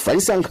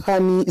pofalitsa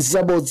nkhani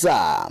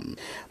zabodza.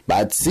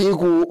 Pa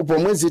tsiku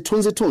pomwe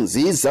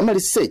zithunzithunzi za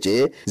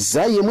maliseche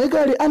za yemwe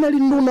kale anali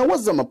nduna wa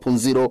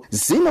zamaphunziro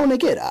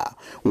zinaonekera,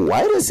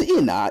 wairesi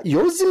ina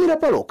yozimira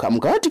palokha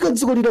mkati ka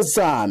dziko la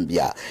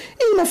Zambia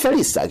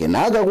inafalitsa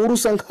kenaka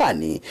kuulutsa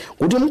nkhani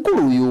kuti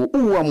mkuluyu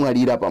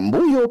wamwalira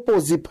pambuyo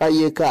pozipha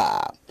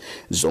yekha,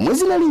 zomwe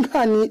zinali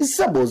nkhani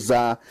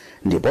zabodza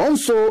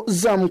ndiponso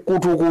za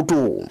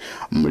mkutukutu.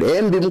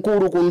 Mlembi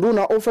mkulu ku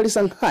nduna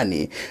ofalitsa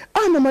nkhani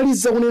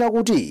anamaliza kunena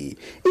kuti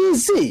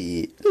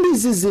izi ndi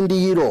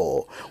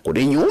zizindikiro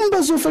kuti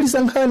nyumba zofalitsa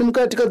nkhani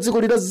mkati ka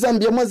dziko la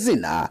Zambia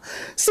mwazina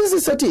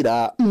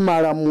sizitsatira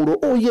malamulo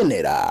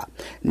oyenera,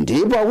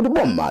 ndipo akuti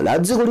boma la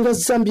dziko la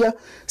Zambia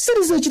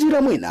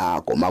silizachitira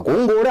mwina koma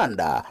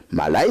kungolanda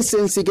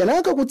malaisensi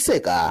kenaka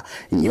kutseka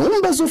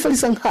nyumba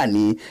zofalitsa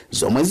nkhani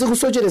zomwe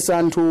zikusocheretsa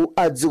anthu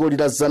a dziko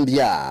la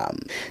Zambia.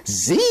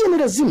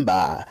 Ziyenera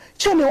Zimba,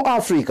 Channel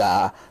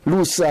Africa,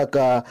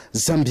 Lusaka,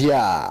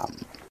 Zambia.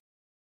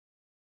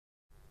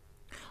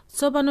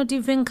 Tsopano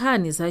timve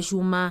nkhani za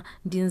chuma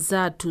ndi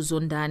nzathu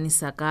Zondani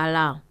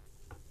Sakala.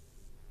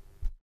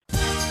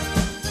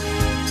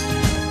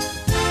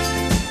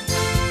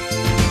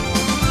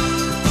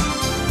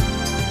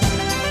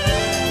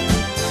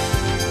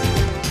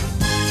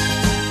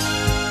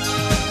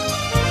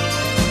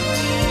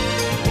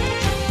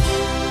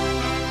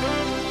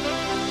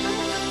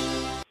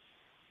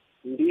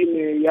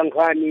 Ndime ya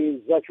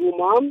nkhani za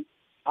chuma.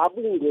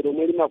 Abungwe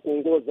lomwe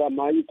limakongoza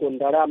maiko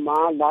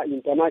ndalama la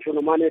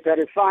International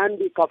Monetary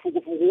Fund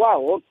kafukufuku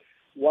wawo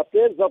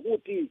wapeza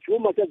kuti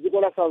chuma cha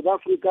dziko la South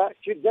Africa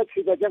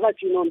chidzafika chaka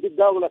chino ndi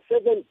gawo la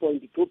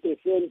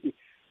 7.2%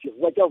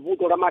 chifukwa cha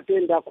vuto la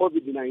matenda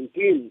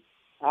COVID-19.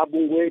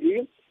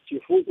 Abungweli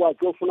chifukwa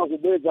chofuna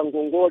kubweza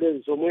ngongole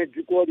zomwe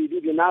dziko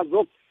lili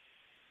nazo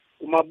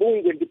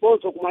kumabungwe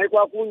ndiponso kumaiko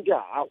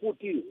akunja,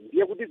 akuti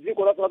ndiye kuti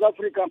dziko la South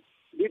Africa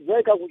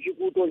lidzaika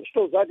kuchikuto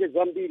ntchito zake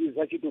zambiri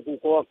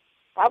zachitukuko.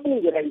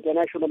 Abungwe la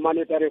International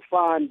Monetary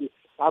Fund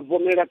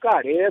avomera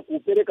kale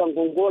kupereka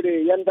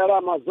ngongole ya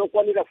ndalama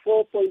zokwanira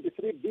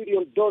 $4.3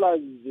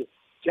 billion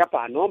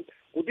chapano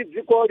kuti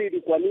dziko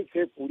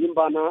likwanitse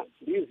kulimbana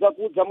ndi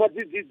zakudza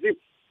mwadzidzidzi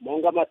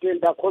monga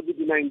matenda a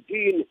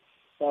COVID-19.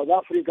 South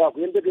Africa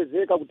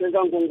kuyembekezeka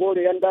kutenga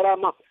ngongole ya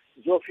ndalama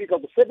zofika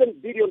ku $7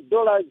 billion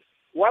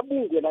wa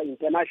bungwe la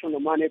International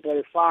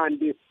Monetary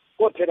Fund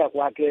kothera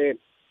kwake.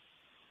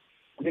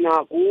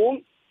 Kwinaku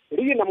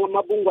lina mwa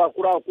mabungwe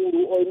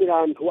akuluakulu oyimira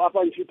anthu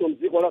apa ntchito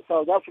mdziko la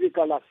South Africa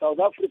la South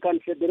African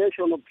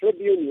Federation of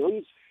Trade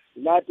Unions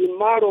lati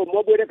malo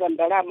mobwereka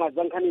ndalama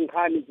za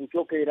nkhaninkhani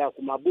kuchokera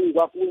ku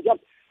mabungwe akunja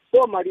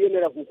koma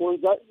liyenera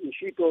kukonza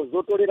ntchito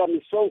zotolera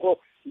misonkho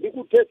ndi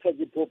kuthetsa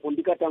ziphuphu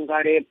ndi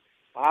katangale.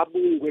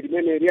 Abungwe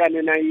limene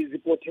liyanena izi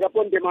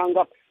potherapo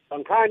ndemanga pa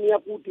nkhani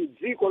yakuti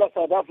dziko la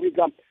South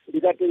Africa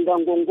likatenga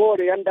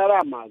ngongole ya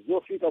ndalama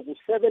zofika ku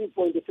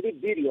 $7.3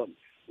 billion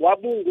wa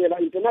bungwe la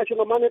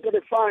International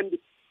Monetary Fund,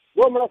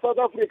 boma la South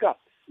Africa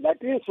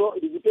latinso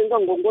likutenga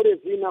ngongole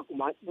zina ku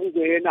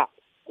mabungwe ena,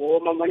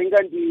 koma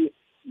malinga ndi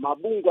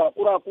mabungwe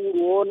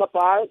akuluakulu ona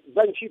pa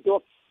za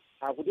ntchito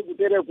akuti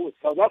kutere ku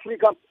South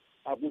Africa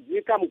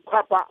akudzika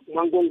mkhapa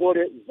mwa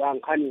ngongole za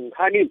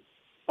nkhaninkhani.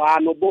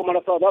 Pano boma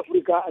la South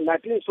Africa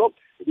latinso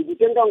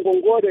likutenga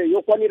ngongole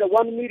yokwanira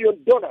 $1 million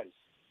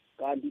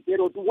kandi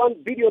tero to $1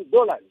 billion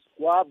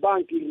kwa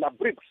banki la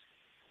BRICS,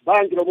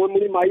 banki lomwe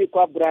muli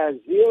maiko a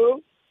Brazil,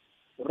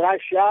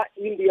 Russia,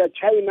 India,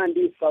 China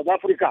ndi South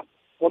Africa.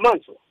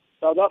 Komanso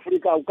South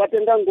Africa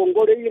ukatenga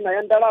ngongole ina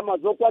ya ndalama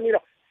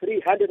zokwanira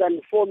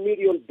 $304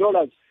 million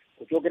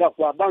kuchokera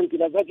kwa banki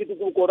la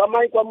zachitukuko la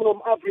maiko amuno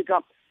mu Africa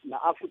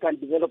na African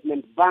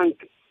Development Bank.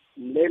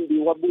 Mlembi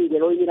wa bungwe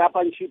loyimira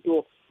apa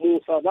ntchito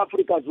mu South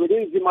Africa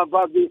Zwelinzi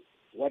Mavavi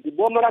wati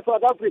boma la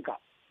South Africa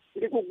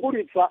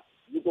likugulitsa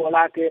dziko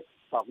lake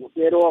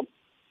pakutero.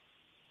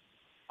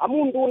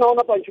 Amundu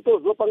unaona pa ntchito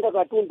zopanga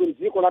katundu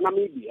mdziko la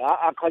Namibia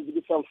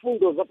akhazikitsa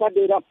mfundo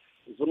zapadera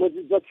zomwe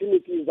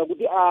zidzatsimikiza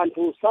kuti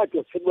anthu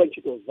sachotsedwa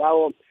ntchito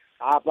zawo.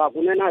 Apa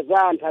kunena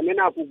za anthu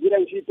amene akugwira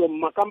ntchito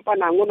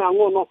mmakampani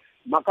ang'onoang'ono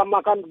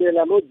makamaka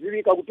mdera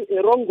lodziwika kuti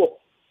Erongo,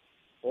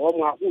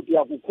 omwe akuti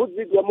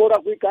akukhudzidwa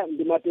molakwika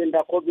ndi matenda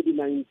a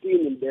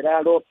COVID-19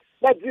 mderalo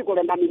la dziko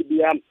la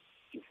Namibia.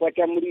 Chifukwa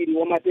cha mliri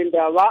wa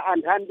matenda wa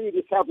anthu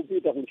ambiri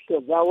sakupita ku ntchito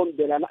zawo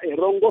mdera la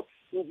Erongo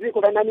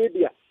mdziko la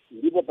Namibia,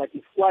 ndipo pa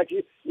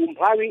chifukwachi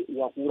umphawi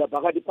wakula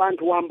pakati pa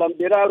anthu wamba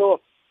mderalo.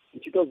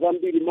 Ntchito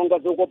zambiri monga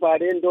zokopa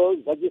alendo,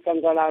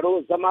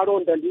 zachisangalalo,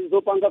 zamalonda ndi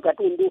zopanga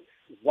katundu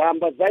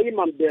zamba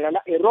zayima mdera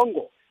la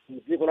Erongo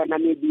mdziko la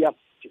Namibia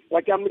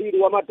chifukwa cha mliri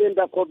wa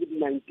matenda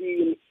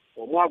COVID-19,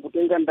 omwe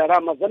akutenga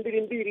ndalama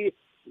zambirimbiri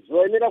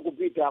zoyenera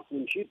kupita ku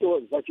ntchito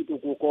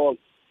zachitukuko.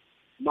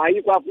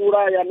 Maiko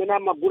akuluaya amene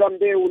amagula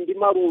mbewu ndi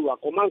maluwa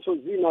komanso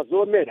zina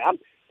zomera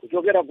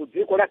kuchokera ku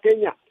dziko la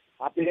Kenya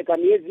apereka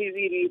miyezi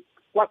 2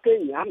 kwa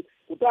Kenya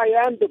kuti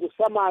ayambe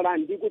kusamala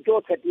ndi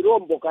kuchotsa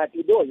tilombo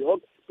kati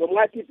doyo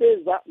tomwe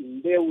atipeza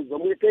mbewu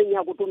zomwe Kenya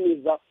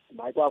akutumiza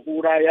maiko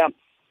akuluaya.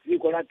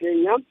 Dziko la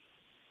Kenya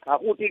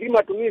akuti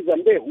limatumiza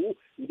mbewu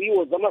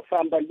ndiwo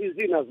zamasamba ndi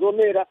zina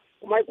zomera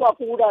kumaiko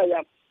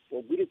akuluaya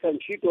pogwiritsa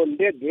ntchito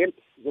ndege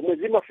zomwe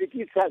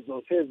zimafikitsa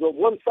zonsezo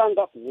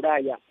mwamsanga ku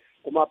Ulaya.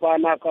 Koma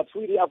pana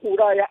katswiri aku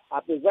Ulaya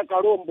apeza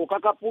kalombo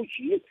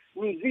kakapuchi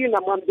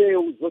mzina mwa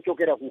mbewu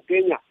zochokera ku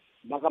Kenya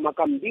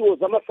makamaka ndiwo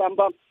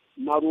zamasamba,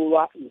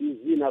 maluwa ndi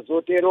zina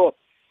zotero.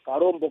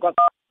 Kalombo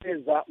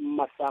kakapeza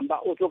masamba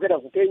ochokera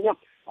ku Kenya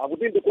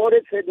akuti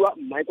ndikuoletsedwa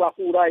maiko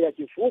aku Ulaya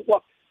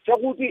chifukwa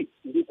chakuti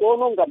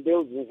ndikuononga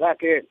mbewu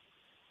zinzake.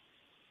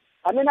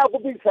 Amene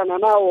akupikisana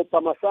nawo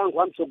pa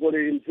masankho a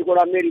mtsogoleri mdziko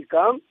la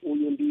America,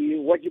 uyu ndi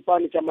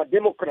wachipani cha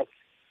mademocrats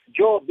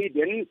Joe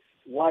Biden,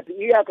 wati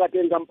iye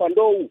akatenga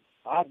mpandowu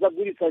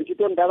adzagwiritsa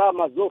ntchito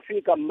ndalama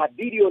zofika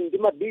mabiliyoni ndi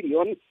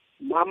mabiliyoni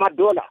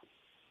 $,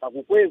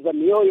 pakukweza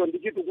miyoyo ndi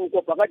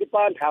chitukuko pakati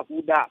pa anthu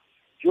akuda.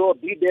 Joe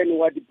Biden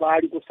wati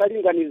pali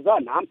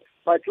kusalinganizana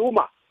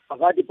pachuma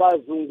pakati pa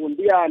azungu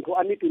ndi anthu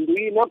a mitundu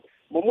ina,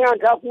 momwe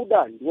anthu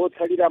akuda ndi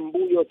otsalira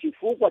mbuyo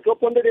chifukwa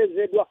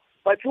choponderezedwa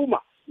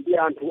pachuma ndi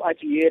anthu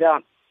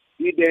achiyera.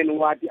 Biden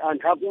wati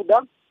anthu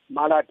akuda,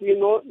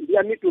 malatino ndi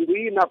a mitundu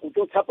ina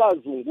kuchotsa pa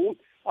azungu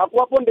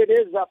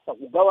akuwapondereza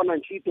pakugawana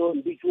ntchito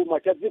ndi chuma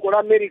cha dziko la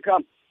America.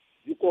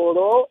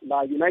 Dzikolo la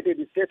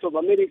United States of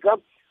America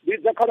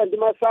lidzakhala ndi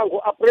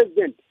masankho a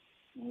president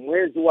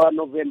mwezi wa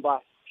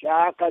Novemba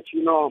chaka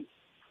chino.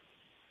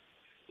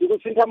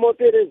 Tikusintha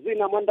motere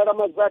zina mwa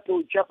ndalama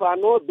zathu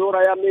chapano,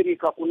 dola ya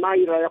America ku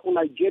naira ya ku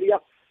Nigeria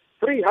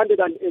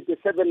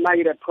 387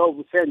 naira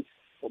 12 cents,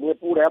 omwe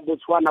pula ya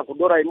Botswana ku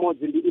dola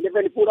imodzi ndi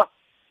 11 pula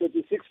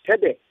 36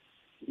 thebe,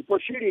 ndipo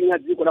shilingi ya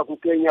dziko la ku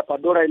Kenya pa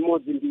dola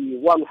imodzi ndi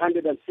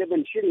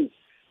 107 shillings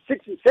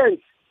 60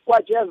 cents.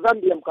 Kwacha ya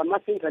Zambia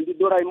mkamasintha ndi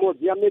dola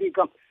imodzi ya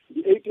America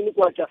ndi 18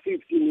 kwacha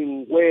 15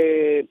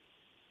 ngwe.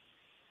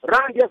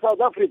 rand ya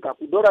South Africa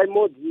ku dola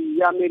imodzi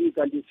ya America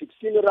ndi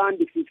 16 rand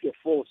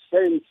 54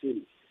 cents.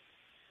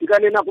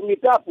 Tikanena ku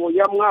mitapo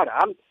ya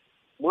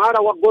mwala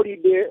wa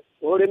golide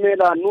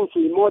olemera nusu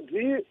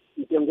imodzi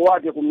mtengo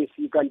wake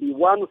kumisika ndi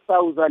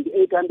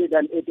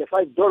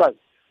 $1,885,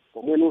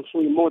 pomwe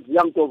nusu imodzi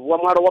ya mtovu wa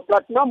mwala wa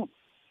platinum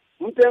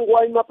mtengo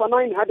wa ima pa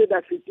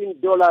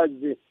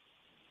 $915.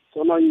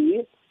 Sono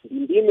iyi ndi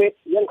ndime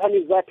ya nkhani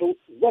zathu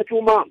za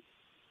chuma.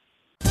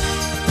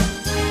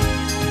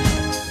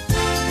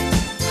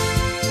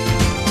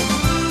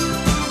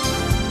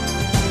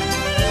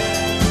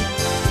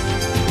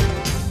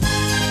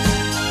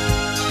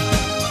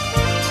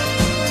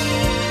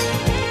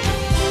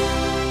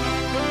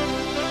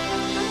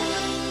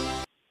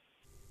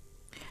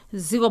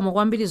 zikomo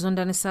kwambiri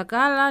zondani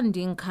sakala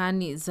ndi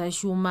nkhani za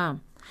chuma.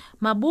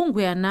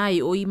 Mabungwe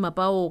anayi oyima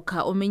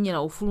paokha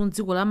omenyera ufulu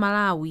mdziko la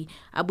Malawi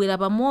abwera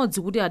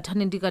pamodzi kuti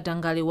athane ndi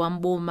katangale wa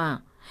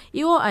mboma.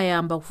 Iwo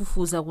ayamba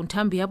kufufuza ku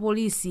nthambi ya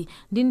polisi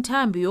ndi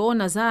nthambi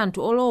yoona za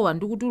anthu olowa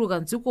ndi kutuluka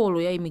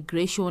mdzikolo ya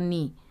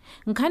immigration.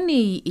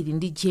 Nkhaniyi ili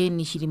ndi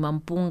Jeni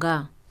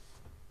Chilimampunga.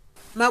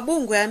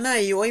 Mabungwe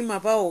anayi oyima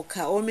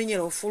paokha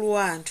omenyera ufulu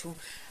wa anthu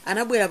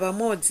anabwera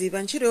pamodzi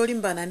pa ntchito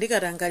yolimbana ndi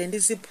katangale ndi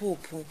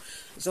ziphuphu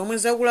zomwe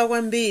zakula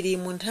kwambiri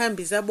mu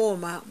nthambi za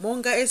boma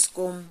monga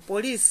Eskom,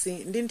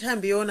 polisi ndi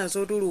nthambi yoona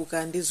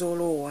zotuluka ndi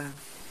zolowa.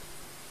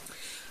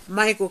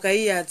 Michael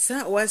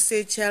Kaiyatsa wa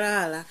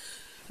Sechalala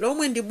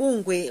lomwe ndi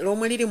bungwe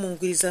lomwe lili mu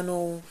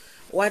mgwirizanowu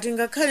wati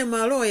ngakhale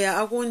maloya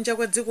akunja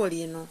kwa dziko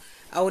lino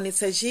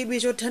aonetsa chidwi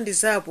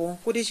chothandizapo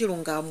kuti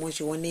chilungamo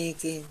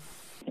chioneke.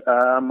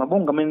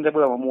 Mabungwe amene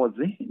abwera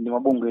pamodzi ndi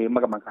mabungwe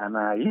makamaka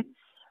anayi.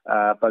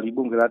 Pali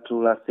bungwe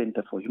lathu la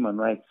Center for Human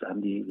Rights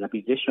and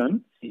Rehabilitation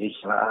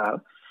CHRR,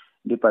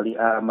 ndi pali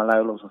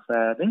Malawi Law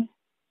Society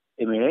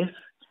MS,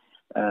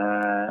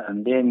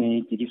 and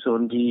then tiliso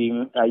ndi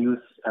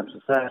Youth and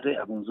Society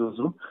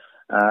akunzuzu,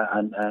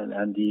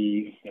 and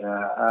the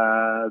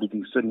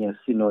Livingstonia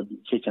Synod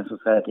Church and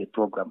Society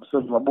program.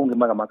 So mabungwe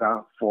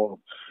makamaka for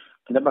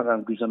tinapanga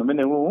mgwirizano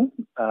umene uwu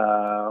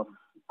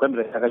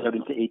kuyambira chaka cha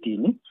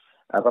 2018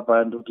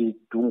 papa ndikuti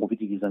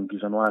tungopitiriza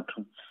mgwirizano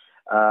wathu.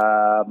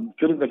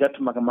 Cholinga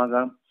chathu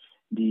makamaka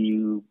ndi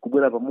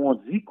kubwera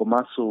pamodzi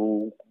komanso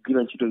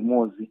kugwira ntchito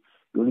imodzi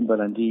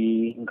yolimbana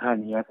ndi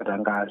nkhani ya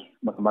katangale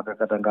makamaka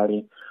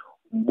katangale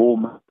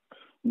mboma.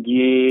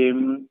 Ndiye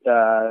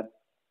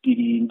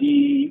tili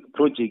ndi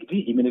project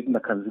imene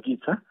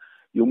tinakhazikitsa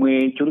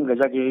yomwe cholinga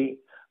chake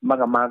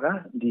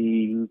makamaka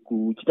ndi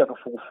kuchita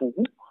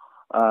kafukufuku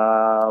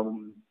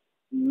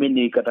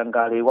mmene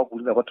katangale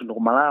wakulira kwathu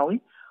ku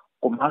Malawi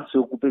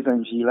komanso kupeza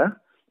njira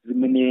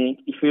zimene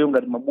ifeyo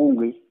ngati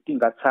mabungwe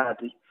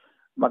tingatsate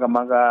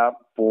makamaka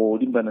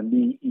polimbana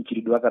ndi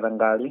mchitidwe wa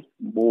katangale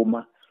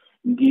mboma.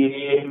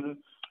 Ndiye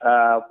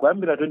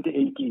kuyambira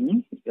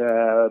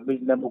 2018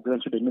 bezinambogwira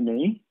ntchito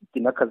imeneyi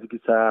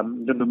tinakhazikitsa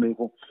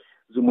ndondomeko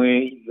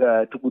zomwe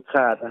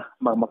tikutsata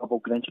makamaka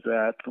pogwira ntchito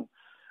yathu.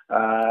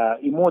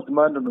 Imodzi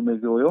mwa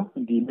ndondomekoyo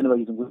ndi imene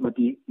pachizungu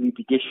timati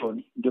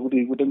litigation, ndiye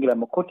kuti kutengera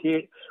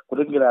makhoti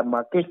kutengera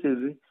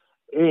macases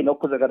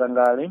nakukhoza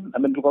katangale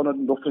amene tikuona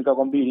ndofunika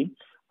kwambiri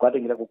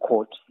kwatengera ku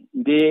court.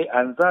 Ndi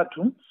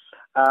anzathu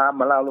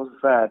Malawi Law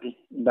Society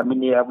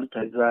ndamene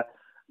akutithandiza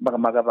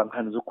makamaka pa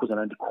nkhani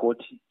zokhuzana ndi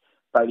court.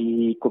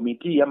 Pali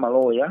komiti ya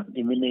maloya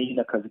imene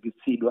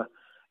inakhazikitsidwa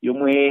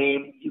yomwe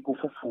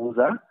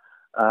ikufufuza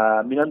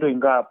milandu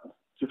ingapo,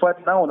 chifukwa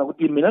tinaona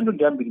kuti milandu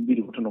ndi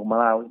ambirimbiri kutoka ku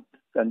Malawi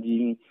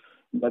kandi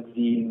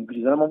ngati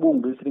mgwirizano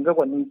mabungwe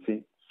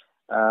sitingakwanitse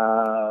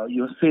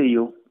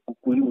yonseyo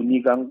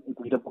kuiunika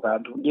kuitapo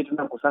kanthu. Ndiye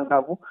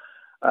tinakusankhapo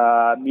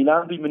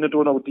milandu imene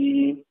tiona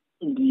kuti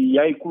ndi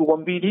yayikulu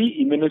kwambiri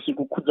imene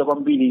sikukhudza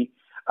kwambiri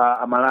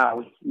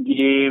Amalawi.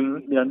 Ndiye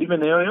milandu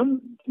imeneyoyo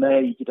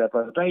tinayichita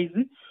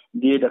prioritize,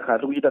 ndiye takhala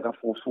tikuchita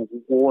kafukufuku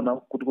kuona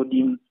kuti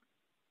kodi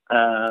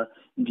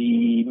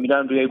ndi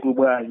milandu yayikulu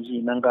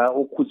bwanji, nanga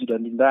okhudzidwa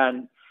ndi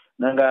ndani,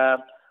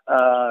 nanga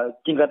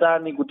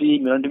tingatani kuti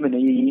milandu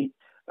imeneyi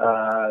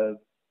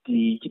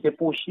tichite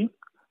pushi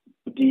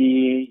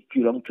kuti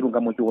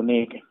chilungamo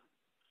chioneke.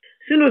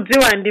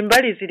 Sinudziwa ndi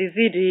mbali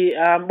ziliziti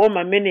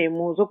boma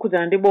menemu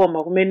zokhudzana ndi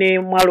boma kumene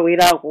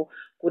mwalowerako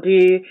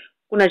kuti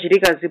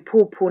kunachitika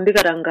ziphuphu ndi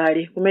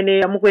katangale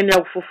kumene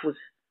mukuyenera kufufuza?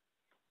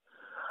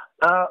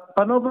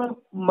 Panopa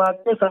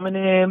makesi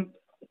amene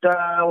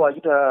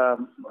tawachita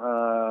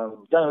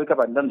tanawika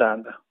pa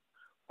ndandanda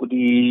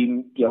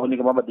kuti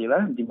yaoneka mabadela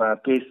ndi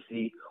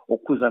makesi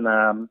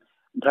okhuzana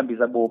nthambi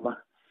za boma.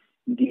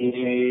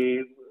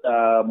 Ndiye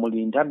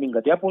muli nthambi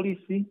ngati ya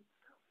polisi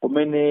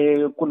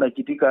kumene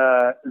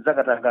kunachitika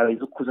zakatangale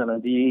zokhuzana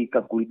ndi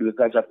kagulidwe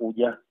ka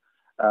chakudya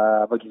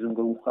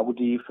pachizungu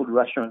akuti food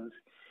rations.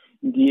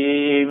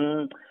 Ndiye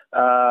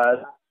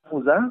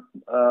fuza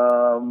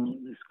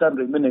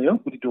scandal imeneyo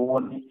kuti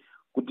tione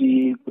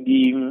kuti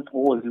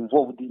was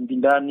involved ndi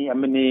ndani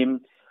amene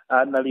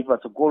anali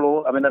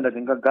patsogolo, amene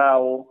anatenga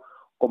gawo,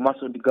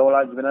 komanso ndi gawo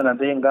lanji amene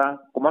anatenga,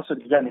 komanso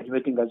ndi chani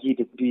chimene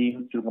tingachite kuti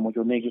chilungamo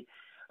chioneke.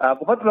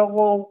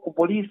 kupatulako ku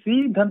polisi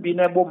nthambi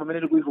ina yaboma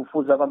imene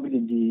tikuifufuza kwambiri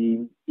ndi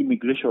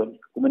immigration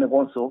kumene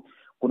konso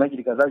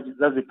kunachitika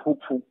za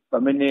ziphuphu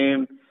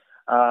pamene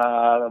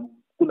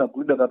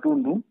kunagulidwa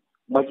katundu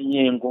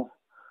mwachinyengo.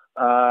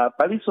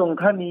 Palinso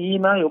nkhani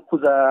ina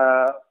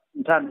yokhuza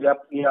nthambi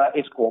ya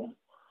Escom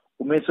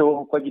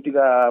kumenso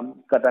kwachitika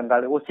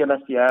katangale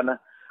osiyanasiyana.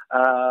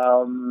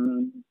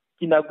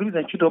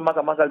 Tinagwirizana ntchito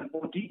makamaka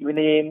ripoti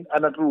imene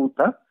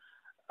anatulutsa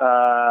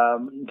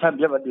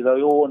nthambi yapadera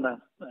yoona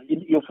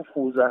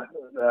yofufuza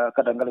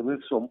katangale ku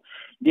Escom.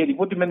 Ndiye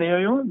ripoti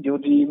imeneyoyo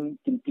ndiyoti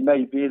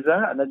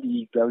tinayipeza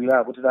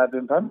anatigawirako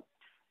tidapempha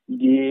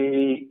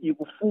ndiye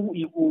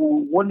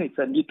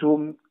ikuonetsa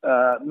ndithu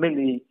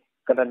mmene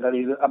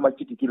katangale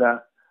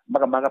amachitikira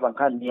makamaka pa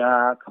nkhani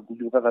ya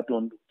kagulidwe ka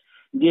katundu.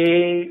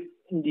 Ndiye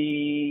ndi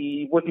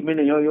ripoti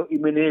imeneyoyo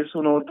imene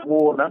sono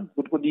tikuona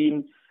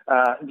kuti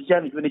ndi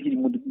chani chimene chili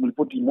mu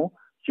ripotimo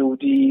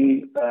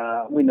chokuti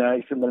mwina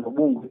ife ngati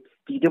mabungwe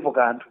tichitepo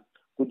kanthu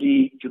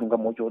kuti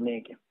chilungamo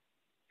chioneke.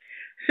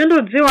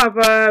 Sindidziwa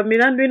pa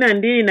milandu ina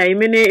ndi ina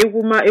imene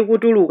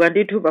ikutuluka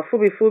ndithu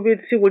pafupifupi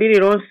tsiku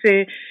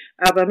lililonse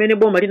pamene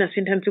boma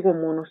linasintha mdziko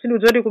muno.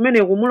 Sindidziwa kuti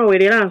kumene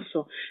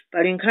kumulowereranso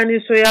pali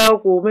nkhaniso yawo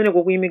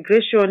kumeneko ku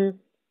immigration,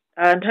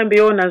 nthambi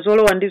yoona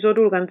zolowa ndi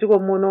zotuluka mdziko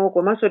muno,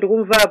 komanso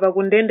tikumva pa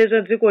ku ndende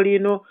za dziko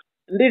lino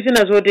ndi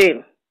zina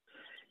zotero.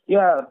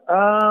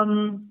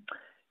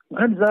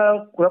 Nkhani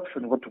za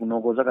corruption kwathu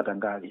kunoko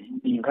zakatangale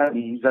ndi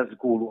nkhani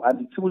zazikulu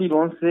andi tsiku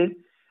lilonse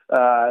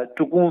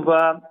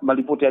tikumva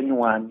malipoti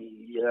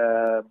anyuwani,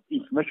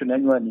 information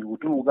anyuwani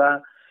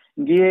ikutuluka.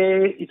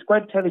 Ndiye it's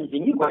quite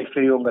challenging kwa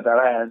ifeyo ngati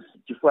alliance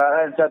chifukwa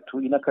alliance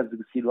yathu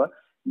inakhazikitsidwa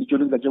ndi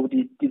cholinga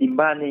chakuti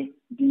tilimbane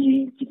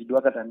ndi chitidwe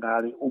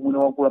wakatangale omwe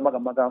wakula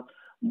makamaka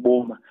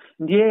mboma.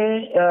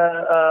 Ndiye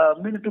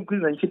mmene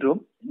tikugwirira ntchito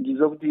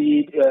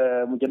ndizokuti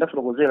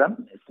muchandafotokozera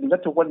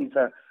sitingathe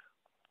kukwanitsa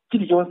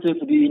chilichonse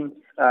kuti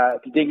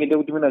titengende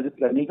kuti mwina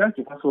zipikanika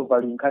chifukwa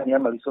pali nkhani ya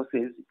ma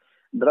resources,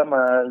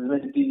 ndalama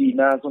zimene tili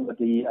nazo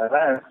ngati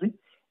alliance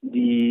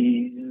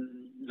ndi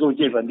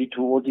zochepa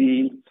ndithu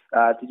oti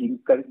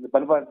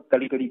panopa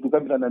kalikali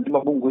kukambirana ndi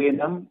mabungwe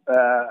ena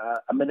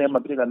amene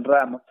amapereka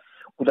ndalama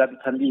kuti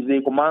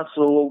atithandize,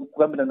 komanso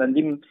kukambirana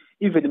ndi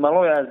even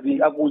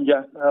malawyers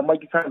akunja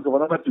mwachitsanzo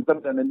panopa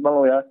tikukambirana ndi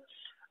malawyer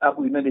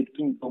aku United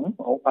Kingdom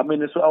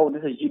amene so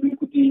aonesa chidwi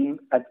kuti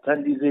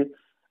atithandize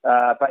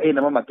pa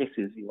ena mwa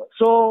cases iwa.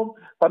 So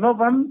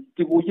panopa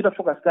tikuchita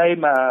focus kai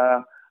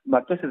ma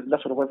cases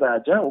ndafotokoza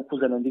aja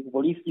okhuzana ndi ku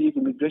police, ku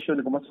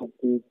immigration komanso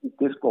ku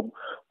Escom.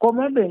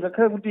 Komabe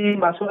ngakhale kuti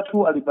maso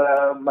athu ali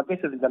pa ma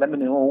cases ngati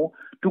amenewo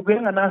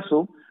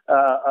tikuyang'ananso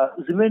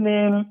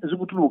zimene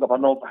zikutuluka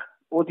panopa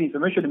oti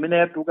information imene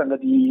yatuluka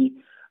ngati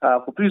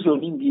ku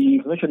prison ndi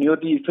information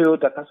yoti ifeyo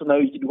takhaso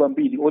nayo ichidwi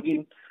kwambiri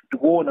oti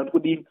tikuona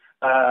kuti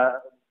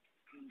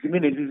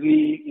zimene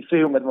zizi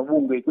ifeyo ngati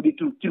mabungwe kuti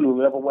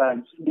tilowerapo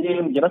bwanji.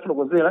 Ndiye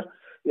mjanafotokozera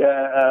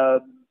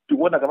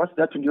tikuona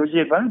kapasiti athu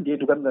ndiyochepa ndiye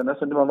tukambirana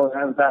naso ndi malawyer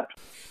anzathu.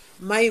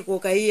 Michael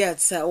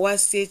Kaiyatsa wa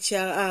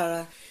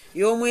CHRR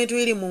yomwe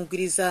ili mu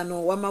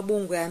mgwirizano wa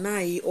mabungwe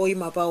anayi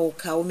oyima pa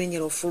okha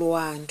omenyera ufulu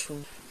wa anthu.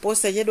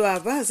 Posachedwa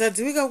apa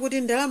zadziwika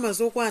kuti ndalama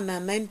zokwana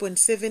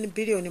 9.7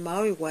 biliyoni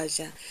Malawi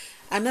kwacha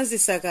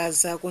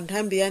anazisakaza ku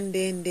nthambi ya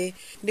ndende,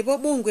 ndipo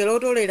bungwe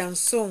lotolera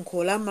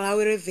msonkho la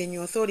Malawi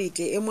Revenue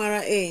Authority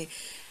MRA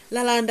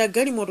lalanda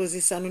galimoto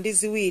zisanu ndi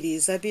ziwiri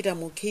zapita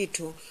mu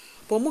khitho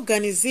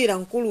pomuganizira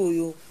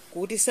mkuluyu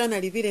kuti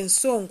sanalipire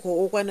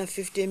msonkho okwana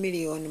 50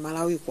 miliyoni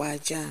Malawi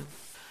kwacha.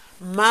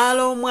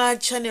 Malo mwa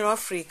Channel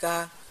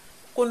Africa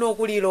kuno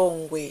kuli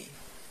Longwe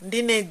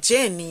ndine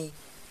Jenny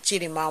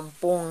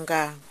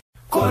Chilimampunga.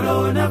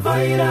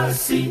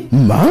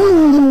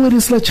 Malo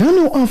mweresera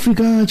Channel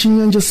Africa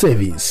Chinyanja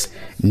Service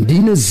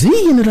ndine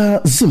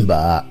ziyenera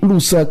Zimba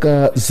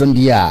Lusaka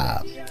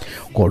Zambia.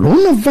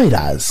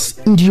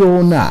 Coronavirus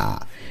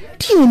ndiona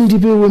tiyeni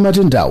tipewe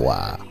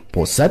matendawa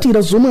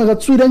posatira zomwe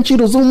akatswira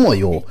ntchito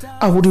zaumoyo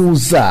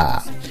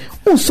akutiuza.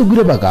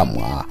 Usagwire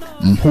pakamwa,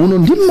 mphuno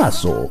ndi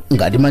m'maso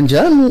ngati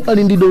manja anu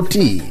ali ndi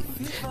doti.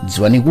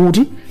 Dziwani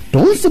kuti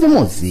tonse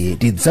pamodzi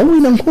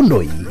tidzawina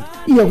nkhondoyi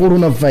ya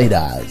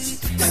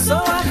coronavirus.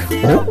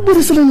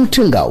 Okubweretserani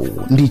uthengawu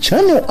ndi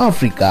Channel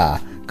Africa,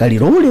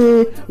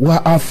 kalilole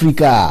wa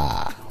Africa.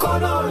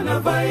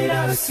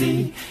 Coronavirus,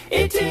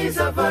 it is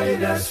a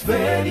virus,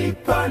 very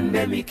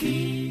pandemic.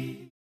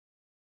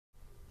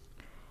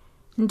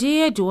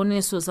 Ndiye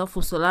tionenso za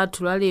funso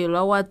lathu lalero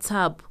la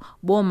WhatsApp.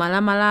 Boma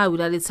la Malawi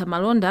laletsa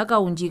malonda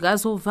akaunjika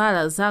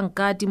zovala za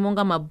mkati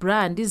monga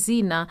mabra ndi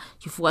zina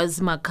chifukwa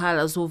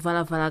zimakhala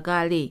zovala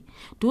kale.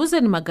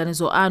 Tiwuzeni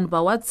maganizo anu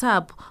pa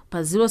WhatsApp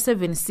pa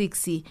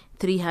 076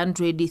 300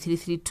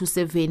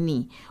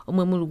 3327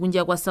 omwe muli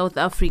kunja kwa South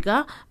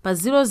Africa pa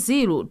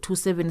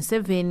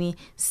 00277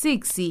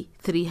 6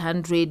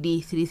 300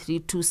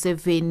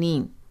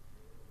 3327.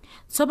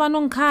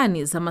 Tsopano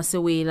nkhani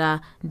zamasewera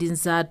ndi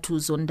nzathu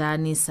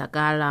Zondani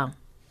Sakala.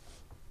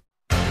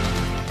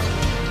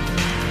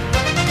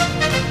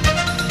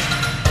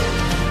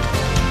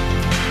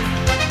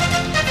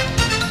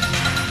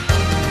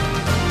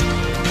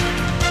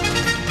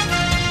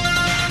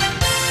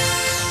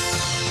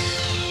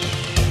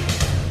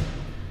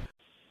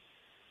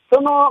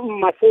 tsono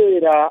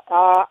masewera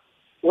a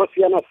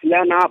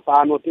osiyana-siyana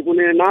pano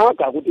tikunena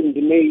kakuti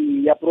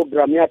ndimeyi ya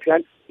programu yathu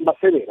ya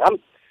masewera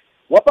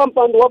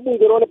wapampando wa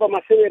bunge lone pa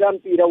masewera a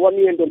mpira wa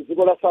miyendo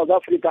mdziko la South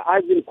Africa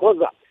Ivan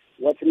Khoza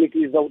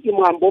watsimikiza kuti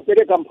mwambo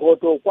opereka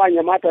mphoto kwa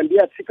anyamata ndi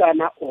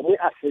atsikana omwe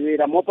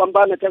asewera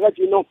mopambana chaka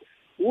chino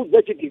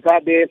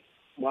udzachitikabe.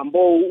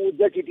 Mwambowu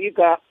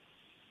udzachitika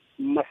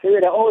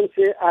masewera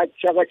onse a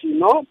chaka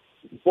chino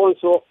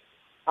ndiponso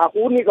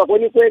akuunika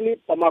kwenikweni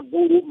pa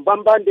magulu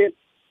mbambande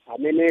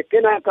amene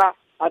kenaka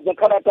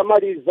adzakhala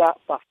atamaliza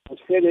pa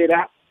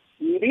kusewera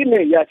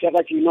ndime ya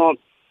chaka chino.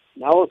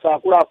 Nawonso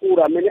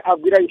akuluakulu amene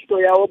agwira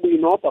ntchito yawo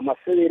bwino pa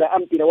masewera a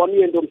mpira wa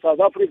miyendo mu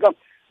South Africa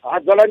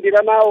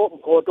adzalandira nawo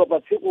mphoto pa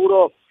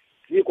tsikulo.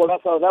 Dziko la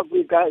South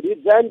Africa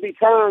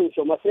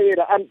lidzayambitsanso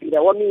masewera a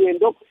mpira wa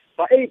miyendo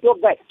pa 8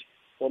 August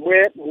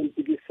omwe mu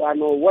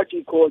mpikisano wa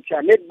chikho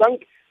cha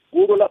Nedbank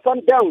gulu la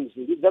Sundowns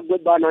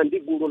lidzagwebana ndi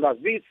gulu la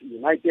Wits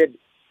United,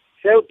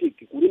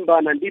 Celtic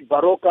kulimbana ndi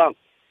Baroka.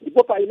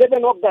 Ndipo pa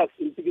 11 August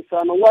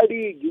mpikisano wa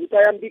ligi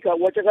utayambika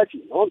wa chaka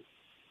chino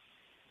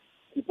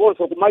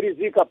ndiponso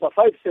kumalizika pa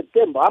 5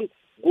 September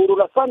gulu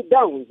la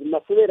Sundowns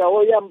masewera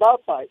oyamba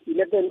pa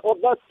 11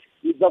 August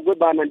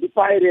lidzagwebana ndi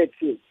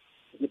Pirates,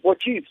 ndipo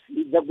Chiefs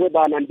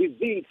lidzagwebana ndi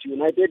Wits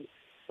United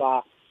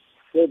pa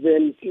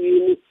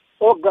 17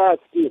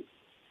 August.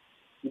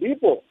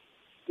 Ndipo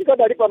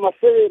tikadali pa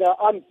masewera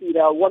a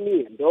mpira wa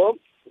miyendo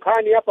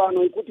nkhani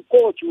yapano ikuti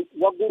kochi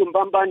wa gulu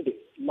mbambande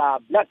la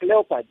Black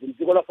Leopards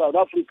mdziko la South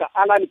Africa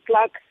Alan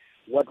Clark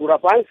watura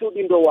pansi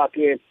udindo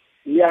wake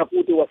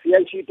yakuti wasiya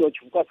ntchito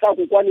chifukwa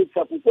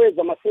sakukwanitsa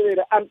kukweza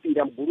masewera a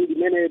mpira mgulu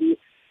limeneli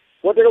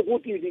kotero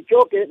kuti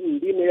lichoke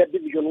ndime ya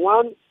Division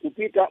 1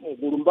 kupita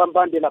mgulu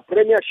mbambande la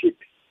Premiership.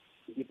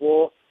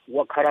 Ndipo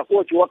wakhala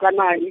kochi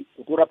wakanayi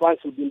kutura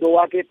pansi udindo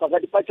wake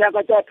pakati pa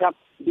chaka chatha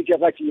ndi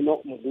chaka chino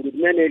mgulu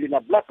limeneli la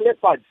Black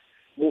Leopards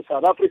mu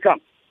South Africa.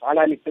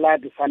 Alan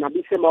Clark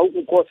sanabise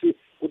mauku kosi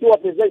kuti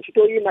wapeza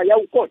ntchito ina ya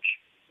ukochi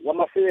wa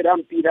masewera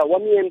mpira wa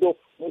miyendo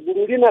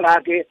mgulu lina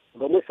lake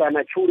lomwe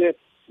sanatchule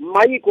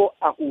maiko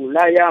aku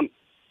Ulaya.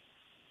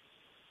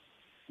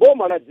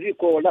 Boma la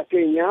dziko la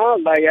Kenya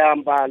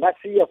layamba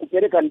lasiya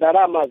kupereka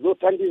ndalama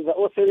zothandiza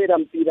osewera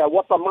mpira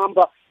wa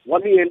pamwamba wa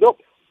miyendo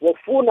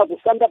wofuna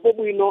kusandapo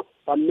bwino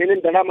pamene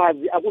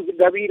ndalamazi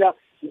akuzigawira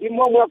ndi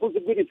momwe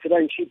akuzigwiritsira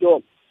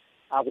ntchito.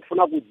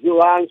 Akufuna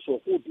kudziwanso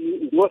kuti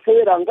ndi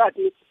osewera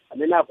ngati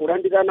amene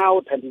akulandira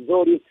nawo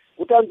thandizoli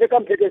kuti amveka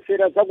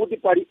mphekesera zakuti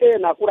pali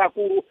ena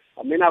akuluakulu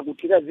amene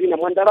akuthira zina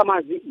mwa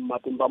ndalamazi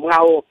m'matumba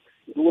mwawo.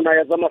 Nduna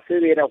ya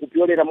zamasewera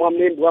kupyolera mwa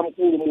mlembi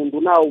wamkulu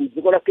mundu nawo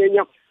mdziko la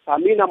Kenya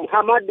Amina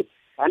Muhammad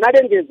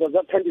analengeza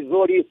za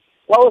thandizoli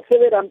kwa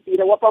osewera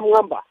mpira wa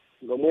pamwamba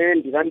lomwe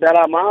ndi la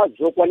ndalama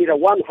zokwanira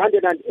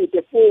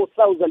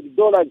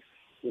 $184,000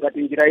 ngati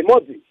njira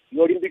imodzi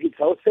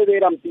yolimbikitsa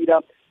osewera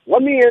mpira wa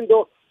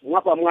miyendo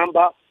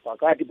mwapamwamba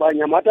pakati pa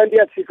anyamata ndi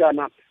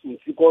atsikana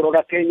mdziko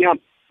la Kenya.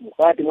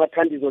 Mukati mwa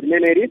thandizo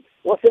limeneli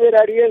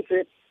osewera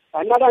aliyense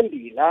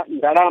analandira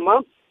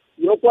ndalama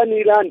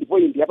yokwanira ndipo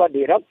indi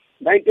yapadera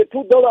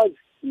 $92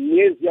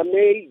 mwezi ya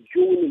Mei,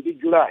 Juni ndi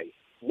Julai.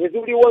 Mwezi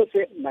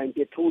uliwonse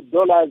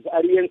 $92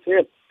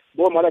 aliyense.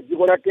 Boma la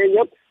dziko la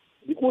Kenya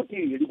likuti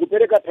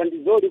likupereka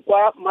thandizoli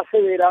kwa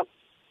masewera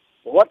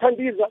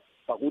wathandiza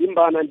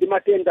pakulimbana ndi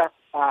matenda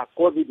a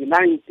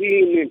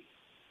COVID-19.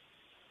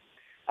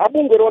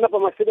 Abunge lona pa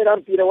masewera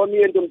mpira wa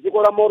miyendo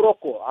mdziko la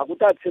Morocco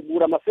akuti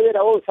atsegula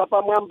masewera onse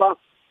apamwamba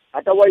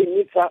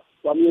atawayimitsa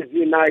kwa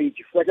miyezi 4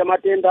 chifukwa cha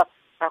matenda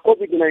a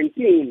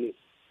COVID-19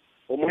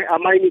 omwe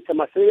amayimitsa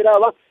masewera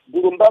awa.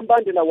 Gulu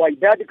mbambande la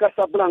Wydad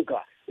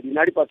Casablanca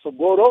linali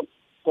patsogolo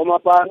koma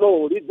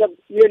pano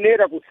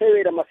lidzayenera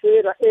kusewera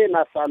masewera ena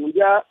asanu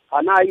ndi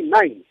anayi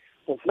 9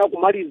 pofuna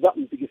kumaliza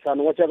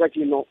mpikisano wa chaka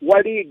chino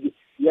wa ligi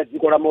ya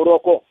dziko la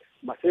Morocco.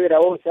 Masewera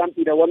onse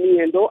ampira wa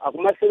miyendo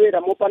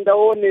akumasewera mopanda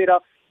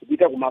onera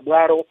kupita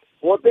kumabwalo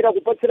opera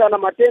kupatsirana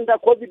matenda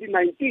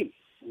COVID-19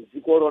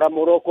 mdziko la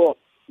Morocco.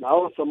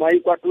 Nawonso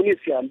maiko a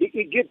Tunisia ndi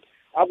Egypt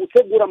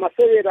akutsegula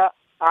masewera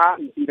a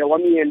mpira wa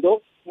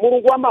miyendo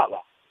mulungu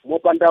wamawa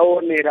mopanda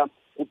onera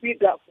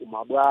kupita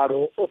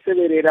kumabwalo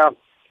osewerera.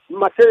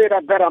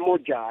 Masewera gara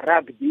moja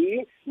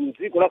rugby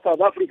mdziko la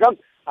South Africa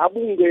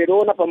abunge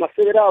lona pa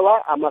masewera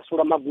awa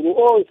amasula magulu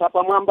onse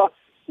apamwamba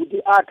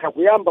kuti atha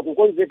kuyamba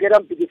kukonzekera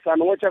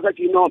mpikisano wa chaka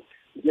chino.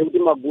 Ndiye kuti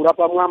magulu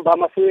apamwamba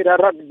amasewera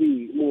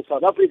rugby mu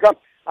South Africa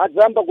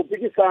adzamba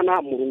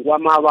kupikisana mulungu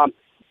wamawa.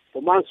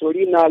 Komanso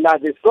lina la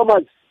the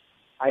Stormers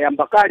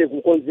ayamba kale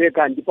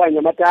kukonzeka ndipo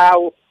anyamata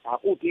awo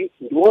akuti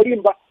ndi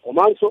olimba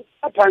komanso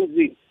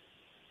athanzi.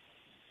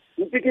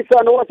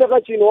 Mpikisano wa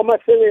chaka chino wa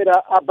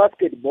masewera a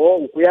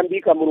basketball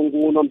ukuyambika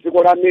mulungu uno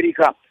mdziko la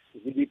America.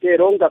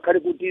 Zibitero ngakhale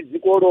kuti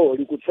dzikolo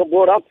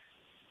likutsogola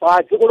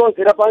pa dziko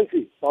lonse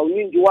lapansi pa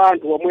unyinji wa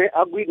anthu omwe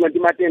agwidwa ndi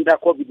matenda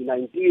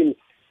COVID-19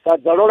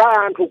 sadzalola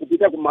anthu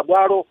kupita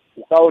kumabwalo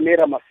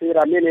kukaonera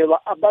masewera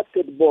amenewa a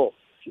basketball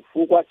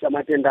chifukwa cha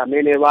matenda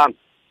amenewa.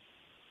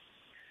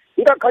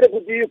 Ngakhale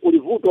kuti kuli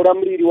vuto la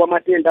mliri wa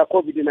matenda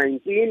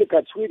COVID-19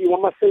 katswiri wa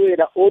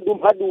masewera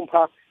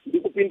odumphadumpha ndi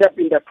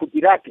kupindapinda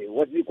thupi lake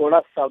wa dziko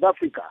la South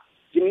Africa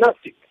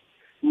Gymnastics,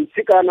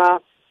 mtsikana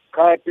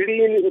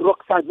Kathleen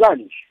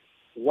Roxanne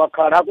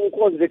wakhala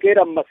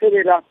akukonzekera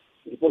m'masewera,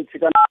 ndipo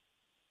mtsikana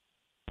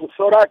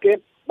luso lake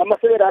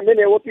pamasewera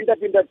amene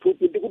wopindapinda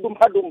thupi ndi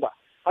kudumpha-dumpha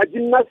a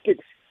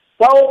gymnastics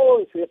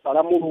paonse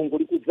pala mulungu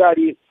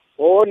likudzali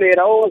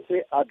oonera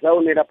onse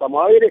adzaonera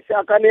pamawailesi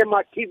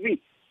akanema TV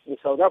mu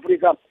South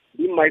Africa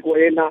ndi maiko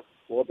ena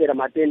wopera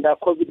matenda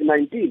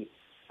COVID-19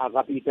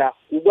 akapita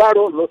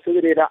kubwalo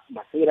losewerera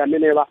masewera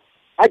amenewa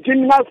a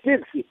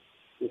gymnastics.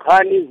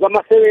 Nkhani za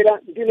masewera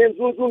ndine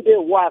Nzunzunde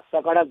wa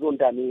Sakalazo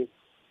Ndani.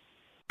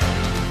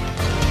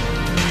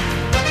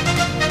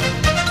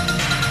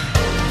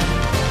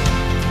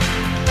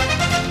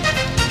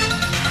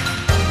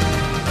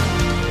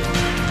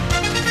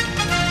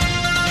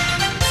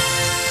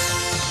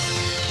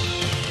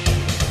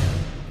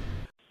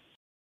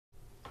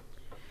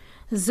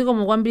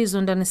 zikomo kwambiri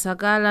Zondani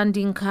Sakala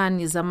ndi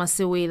nkhani za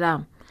masewera.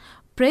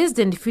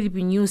 President Philip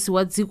Nyusi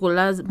wa dziko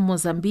la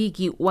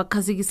Mozambiki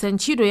wakhazikitsa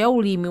ntchito ya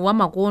ulimi wa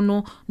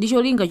makono ndi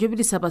cholinga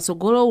chopititsa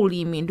patsogolo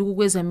ulimi ndi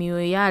kukweza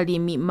miyoyo ya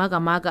alimi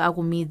makamaka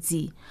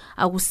akumidzi.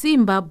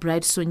 Akusimba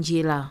Bright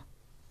Sonjera.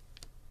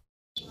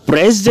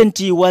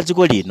 Purezidenti wa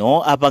dziko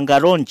lino apanga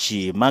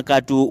lonchi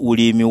makatu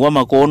ulimi wa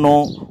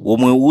makono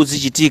omwe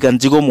uzichitika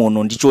mdziko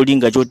muno ndi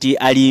cholinga choti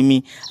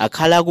alimi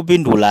akhala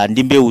akupindula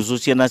ndi mbewu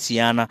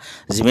zosiyanasiyana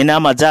zimene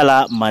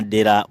amadzala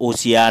madera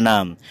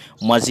osiyana.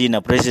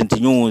 Mwazina President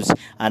News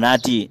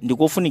anati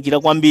ndikofunikira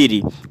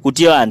kwambiri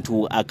kuti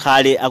anthu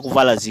akhale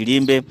akuvala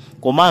zilimbe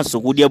komanso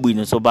kudya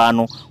bwino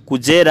tsopano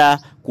kudzera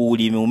ku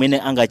ulimi umene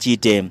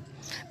angachite.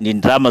 Ndi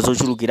ndalama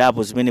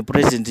zochulukirapo zimene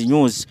President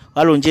News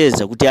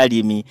alonjeza kuti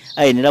alimi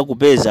ayenera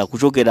kupeza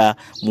kuchokera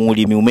mu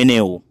ulimi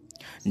umenewu.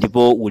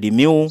 Ndipo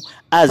ulimiwu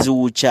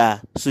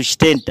aziutcha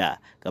sustenta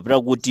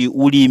kapena kuti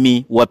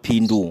ulimi wa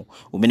phindu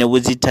umene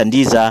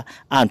uzithandiza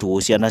anthu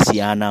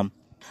osiyanasiyana.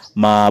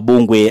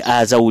 Mabungwe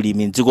aza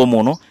ulimi mdziko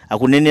muno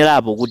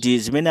akunenerapo kuti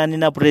zimene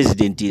anena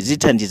President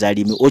zithandiza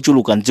alimi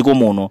ochuluka mdziko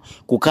muno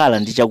kukhala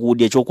ndi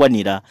chakudya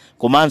chokwanira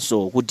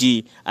komanso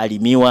kuti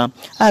alimiwa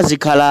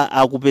azikhala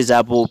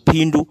akupezapo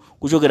phindu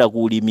kuchokera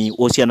ku ulimi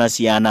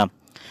osiyanasiyana.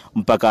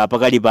 Mpaka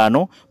pakali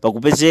pano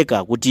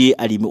pakupezeka kuti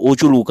alimi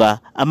ochuluka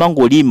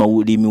amangolima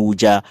ulimi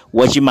uja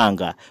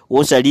wachimanga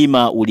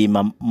osalima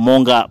ulima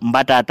monga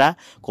mbatata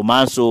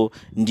komanso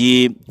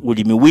ndi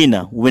ulimi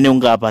wina umene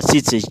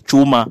ungapasitse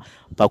chuma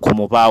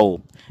pakhomo pawo.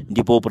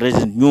 Ndipo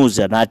President News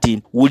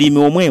anati ulimi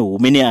omwewo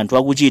umene anthu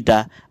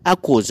akuchita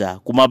akhoza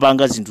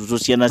kumapanga zinthu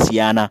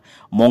zosiyanasiyana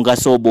monga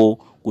sobo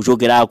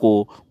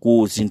kuchokerako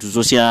ku zinthu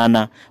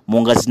zosiyana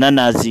monga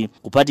zinanazi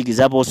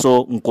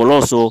kuphatikizaponso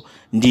mkoloso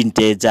ndi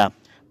mtedza.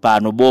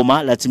 Pano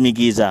boma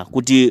latsimikiza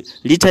kuti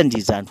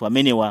lithandiza anthu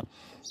amenewa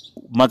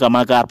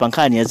makamaka pa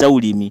nkhani ya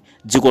zaulimi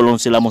dziko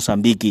lonse la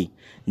Mozambiki.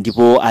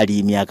 Ndipo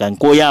alimi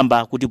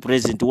akankoyamba kuti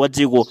President wa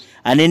dziko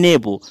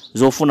anenepo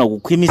zofuna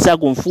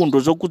kukhwimisako mfundo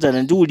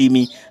zokhudzana ndi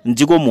ulimi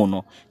mdziko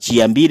muno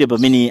chiyambire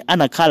pamene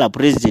anakhala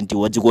President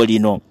wa dziko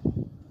lino.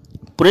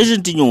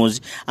 President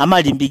News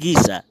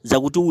amalimbikisa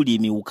zakuti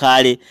ulimi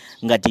ukhale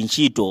ngati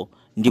ntchito,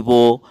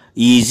 ndipo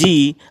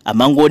izi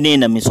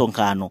amangonena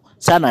misonkhano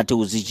sanathe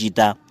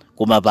kuzichita.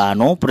 Koma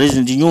pano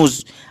President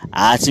News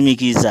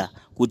atsimikiza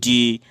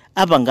kuti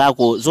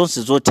apangako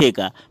zonse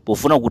zotheka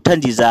pofuna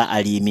kuthandiza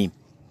alimi.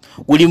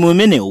 Ulimi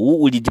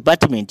umenewu uli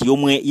department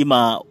yomwe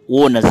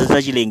imaona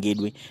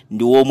zachilengedwe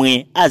ndi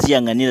omwe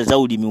aziyang'anira za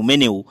ulimi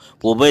umenewu,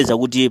 popeza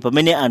kuti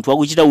pamene anthu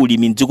akuchita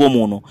ulimi mdziko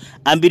muno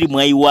ambiri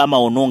mwa iwo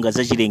amaononga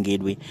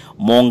zachilengedwe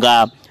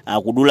monga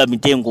kudula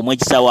mitengo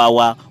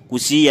mwachisawawa,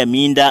 kusiya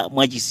minda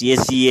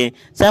mwachisiyesiye,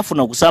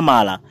 safuna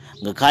kusamala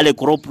ngakhale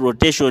crop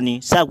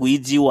rotation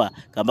sakuidziwa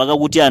kambaka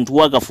kuti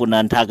anthu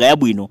akafuna nthaka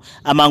yabwino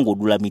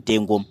amangodula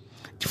mitengo.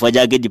 Chifukwa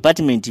chake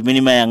department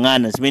imene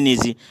mayang'ana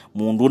zimenezi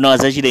mu nduna wa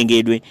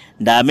zachilengedwe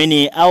nda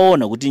amene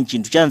aona kuti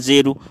nchinthu cha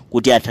nzeru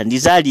kuti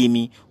athandize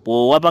alimi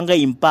powapanga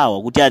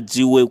empower kuti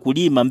adziwe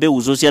kulima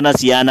mbewu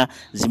zosiyanasiyana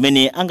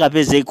zimene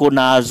angapezeko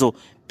nazo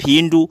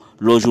phindu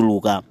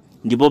lochuluka.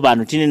 Ndipo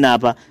pano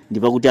tinenapa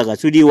ndipo kuti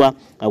akasudiwa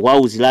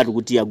akwauziratu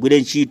kuti agwire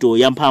ntchito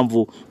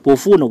yamphamvu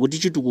pofuna kuti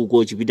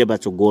chitukuko chipite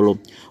patsogolo.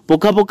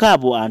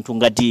 Pokhapokhapo anthu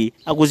ngati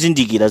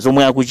akuzindikira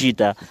zomwe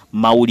akuchita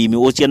maulimi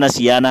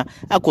osiyanasiyana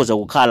akhoza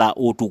kukhala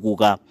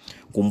otukuka.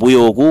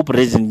 Kumbuyoku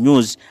President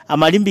News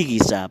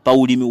amalimbikisa pa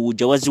ulimi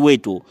uja wa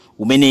ziweto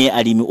umene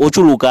alimi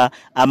ochuluka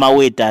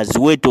amaweta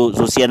ziweto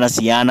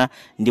zosiyanasiyana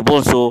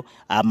ndiponso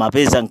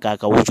amapeza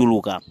mkaka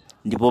wochuluka.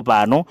 Ndipo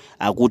pano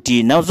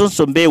akuti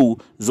nazonso mbewu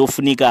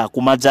zofunika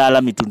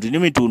kumadzala mitundu ndi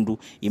mitundu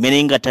imene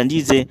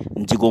ingathandize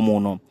mdziko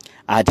muno.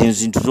 Ati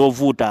zinthu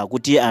zovuta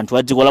kuti anthu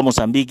a dziko la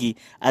Mozambiki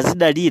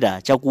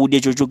azidalira chakudya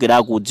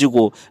chochokerako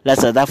dziko la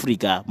South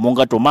Africa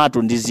monga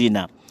tomato ndi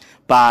zina.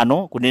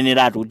 Pano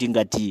kuneneratu kuti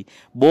ngati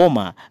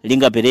boma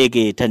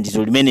lingapereke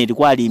thandizo limene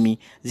kwa alimi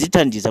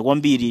zithandiza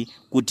kwambiri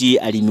kuti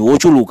alimi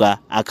ochuluka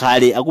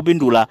akhale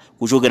akupindula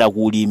kuchokera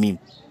ku ulimi.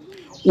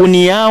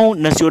 União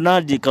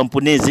Nacional de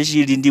Camponese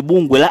chili ndi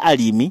bungwe la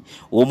alimi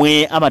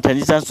omwe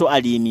amathandizanso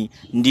alimi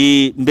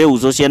ndi mbewu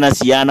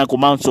zosiyanasiyana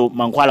komanso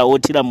mankhwala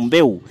othira mu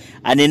mbewu,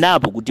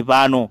 anenapo kuti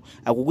pano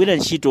akugwira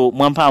ntchito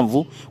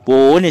mwamphamvu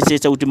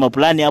poonetsetsa kuti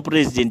mapulani a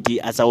president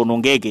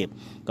asaonongeke.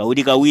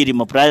 Kawirikawiri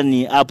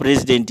mapulani a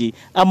president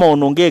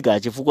amaonongeka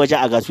chifukwa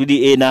cha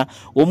akatswiri ena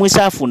omwe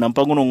safuna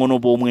mpang'onong'ono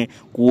pomwe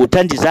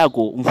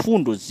kuthandizako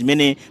mfundo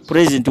zimene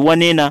president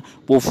wanena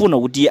pofuna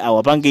kuti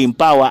awapange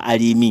mpawa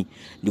alimi.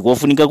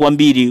 Ndikofunika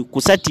kwambiri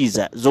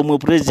kusatiza zomwe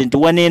president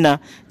wanena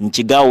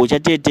mchigawo cha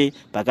Tete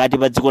pakati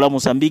pa dziko la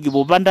Mozambique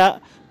popanda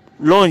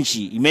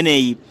launchi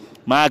imeneyi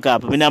maka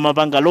pamene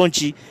amapanga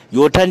launchi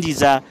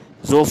yothandiza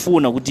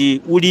zofuna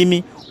kuti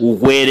ulimi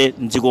ukwere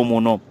mdziko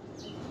muno.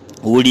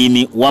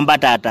 Ulimi wa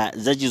mbatata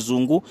za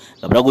chizungu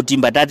kapena kuti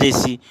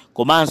mbatatesi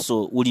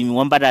komanso ulimi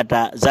wa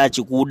mbatata za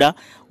chikuda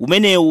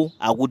umenewu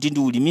akuti ndi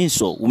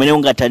uliminso umene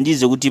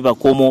ungathandize kuti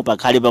pakomo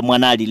pakhale pa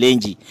mwana ali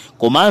lenji,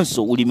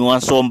 komanso ulimi wa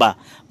nsomba.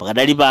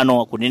 Pakadali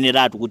pano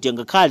kuneneratu kuti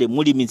ngakhale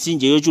muli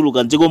mitsinje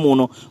yochuluka mdziko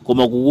muno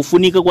koma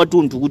kukufunika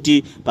kwathunthu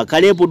kuti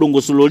pakhalepo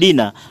dongosolo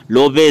lina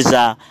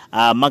lopeza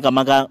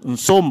makamaka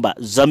nsomba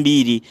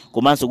zambiri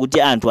komanso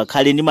kuti anthu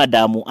akhale ndi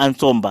madamu a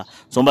nsomba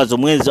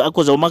zomwezo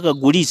akhoza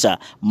kumakagulisa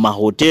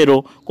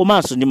mahotelo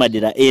komanso ndi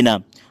madera ena.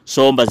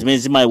 Nsomba zimene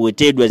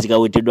zimawetedwa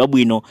zikawetedwa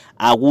bwino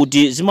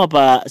akuti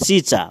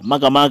zimapasitsa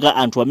makamaka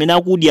anthu amene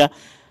akudya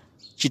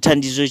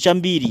chithandizo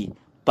chambiri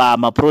pa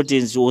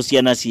maproteins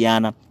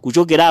osiyanasiyana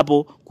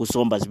kuchokerapo ku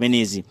nsomba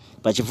zimenezi.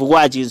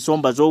 Pachifukwachi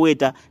nsomba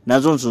zoweta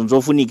nazonso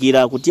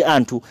zofunikira kuti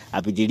anthu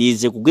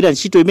apitirize kugwira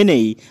ntchito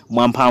imeneyi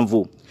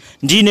mwamphamvu.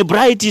 Ndine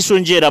Bright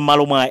Sonjera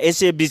malo mwa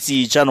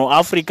SABC Channel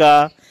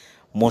Africa,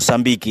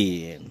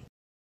 Mozambique.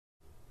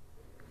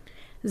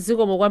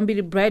 Zikomo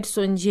kwambiri Bright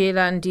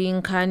Sonjera ndi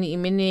nkhani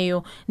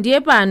imeneyo.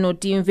 Ndiye pano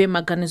timve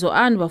maganizo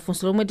anu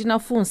pafunso lomwe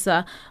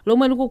tinafunsa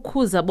lomwe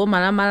likukhuza boma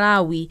la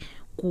Malawi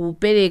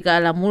kupereka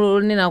lamulo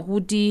lonena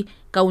kuti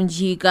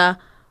kaunjika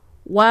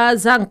wa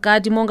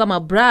zamkati monga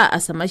mabra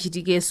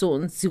asamachitikeso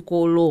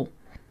mdzikolo.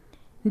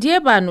 Ndiye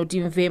pano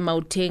timve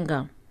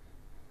mauthenga.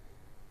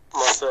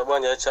 Maswera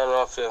bwanji ya Channel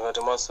Africa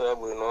ngati maswera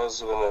bwino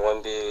zikomo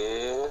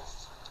kwambiri.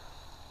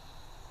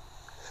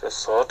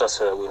 Fesota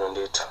swera bwino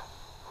ndithu.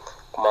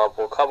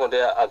 Kumapo khapo ndi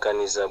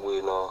aganiza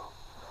bwino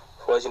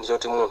kwa chinthu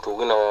choti munthu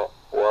wina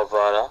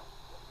wavala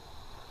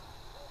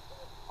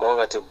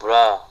monga ti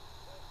bra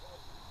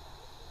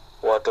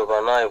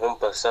watopa naye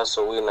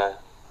kumpasaso wina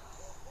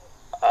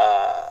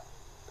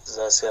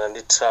zasiyana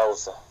ndi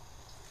trouser.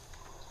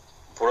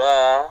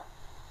 Bra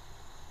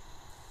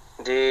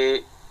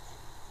ndi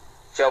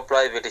cha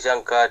private cha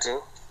mkati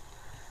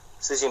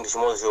si chinthu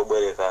chimodzi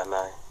chobwereka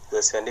naye,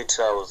 zasiyana ndi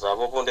trouser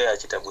apopo ndi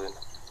achita bwino.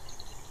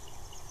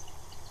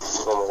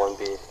 Koma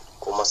kwambiri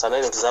koma sana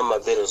ino tizama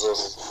mabere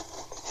zonse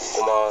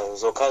koma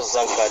zokhazo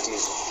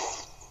zamkatizo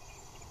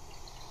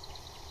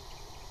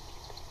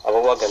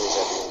apo waganiza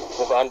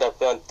kuka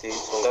underpant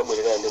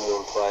ungabwerera ndi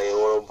munthu aye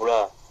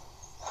wolobula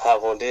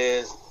hapo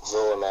ndi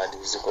zoona ndi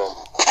zikoma.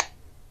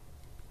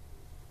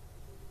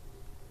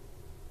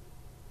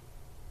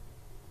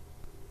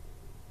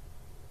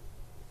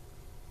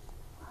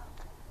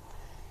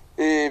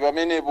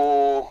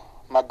 Pamenepo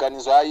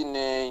maganizo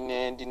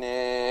aine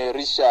ndine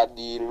Richard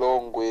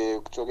Longwe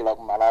kuchokera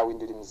ku Malawi,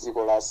 ndili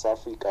mdziko la South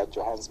Africa,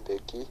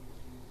 Johannesburg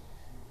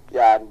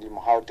ya ndi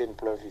mu Gauteng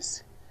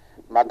province.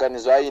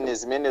 Maganizo aine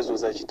zimenezo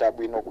zachita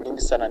bwino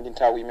kulimbisana ndi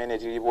nthawi imene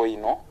tilipo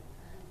ino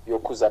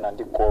yokhuzana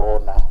ndi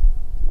corona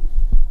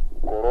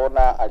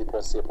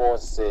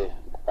aliponseponse.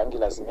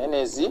 Kupangira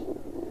zimenezi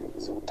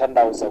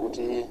zikutanthauza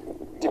kuti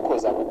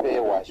tikhoza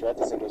kupewa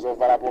chiwati zinthu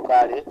zovalapo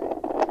kale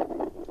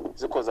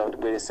zikhoza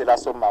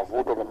kutibwereseraso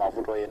mavuto pa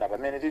mavuto ena.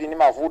 Pamene tili ni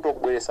mavuto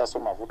kubweresaso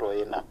mavuto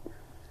ena.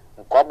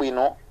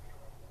 Kwabwino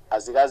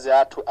azikazi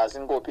athu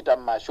azingopita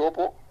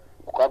m'mashopo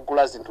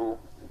kukagula zinthu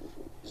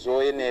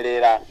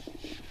zoyenerera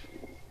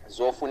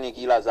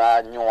zofunikira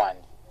za nyuwani.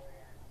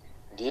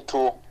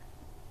 Ndithu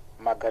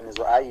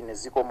maganizo aine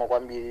zikomo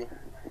kwambiri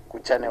ku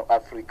Channel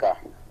Africa.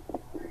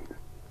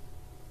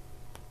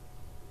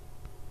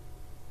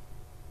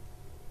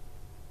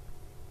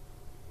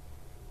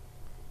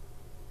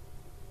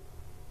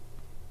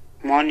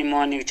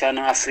 Moni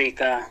Channel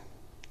Africa.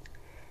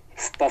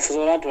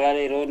 Pafuzo latu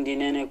lalero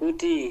ndinene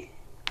kuti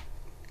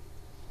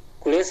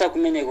kulesa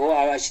kumeneko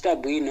achita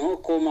bwino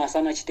koma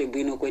sanachite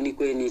bwino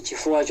kwenikweni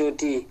chifukwa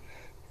choti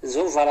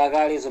zovala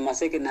kale zoma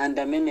second hand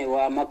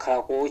amenewa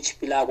amakhala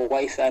kuchipilako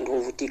kwa ife anthu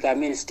ovutika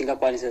amene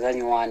sitingakwanise za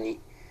nyuwani.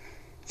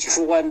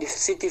 Chifukwa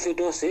sitife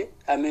tonse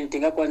amene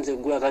tingakwanise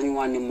kugula za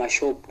nyuwani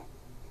m'mashopu.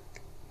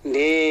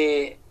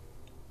 Nde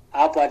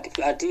apo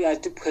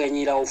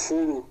atiphwanyira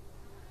ufulu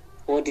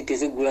oti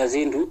tizigula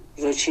zinthu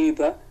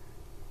zochipa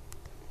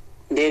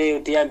ndere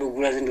tiyambe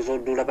kugula zinthu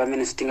zodula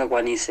pamene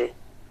sitingakwanise.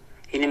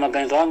 Ine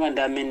maganizo anga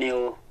ndi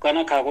amenewo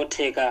kanakhala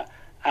kotheka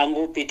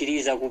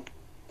angopitiriza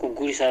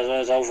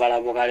kugulisa za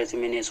uvalapo kale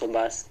zimenezo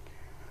basi.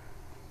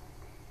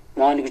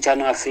 Moni ku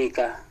Channel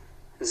Africa.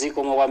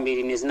 Zikomo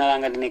kwambiri. Zina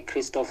langa ndine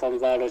Christopher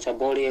Mvalo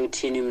Chaboli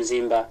Eutini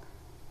Mzimba.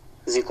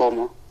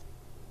 Zikomo.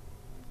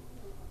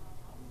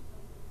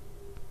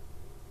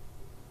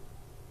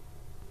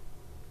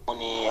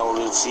 moni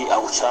aulutsi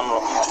akuchannel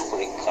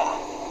Africa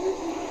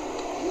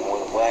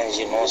muli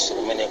bwanji nonse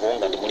kumene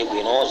ngati muli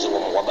bwino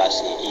zikomo kwa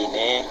basi.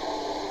 Ine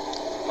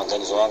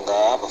maganizo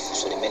anga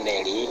pafunso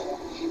limeneli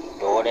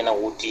ndionena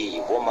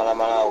kuti boma la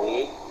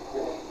Malawi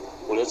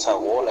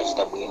kuletsako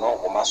lachita bwino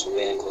komanso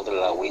pene kuti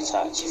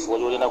lawitsa chifukwa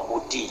chonena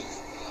kuti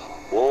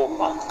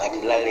boma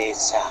ngati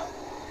laletsa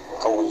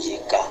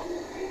kaunjika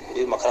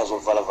kuti makhala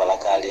zovalavala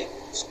kale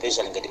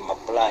especially ngati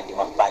mapulani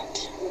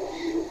mapanti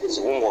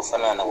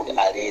zikungofanana kuti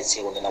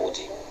aletse kunena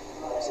kuti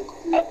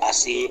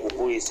asiye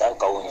kugulitsa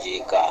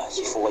kaunjika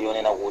chifukwa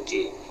chonena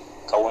kuti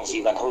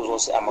kaunjika nthawi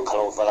zonse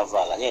amakhala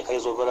ovalavala nye khale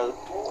zovala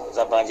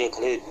zabanja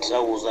khale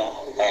trouser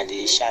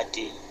and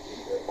shati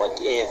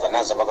whatever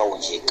naza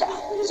pakaunjika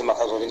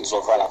zimakhala zoti ndi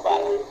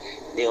zovalavala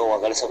lero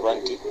wakalesa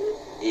panti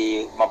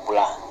ndi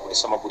mapula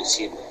kulesa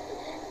mapulitsidwe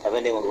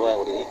pamene kundiwaya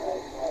kuti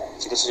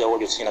chiteso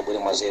chawocho sinabwere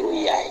mwazeru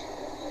iyayi.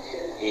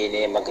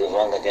 Ine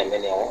maganizo anga ndi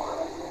amenewo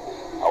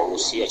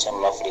aulusiya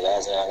channel Africa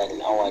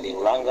yazanangati awali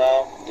ulanga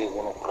ndi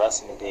kuno ku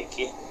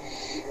Rustenburg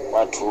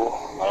watu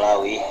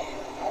Malawi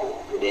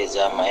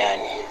deza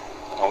mayani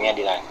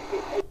naunyadirani.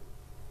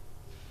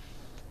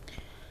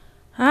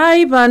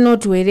 Hayi pano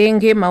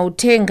tiwerenge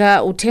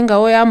uthenga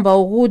woyamba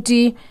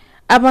ukuti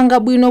apanga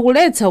bwino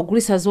kuletsa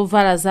kugulitsa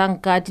zovala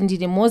zamkati.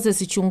 Ndine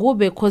Moses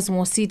Chungube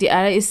Cosmo City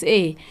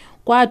RSA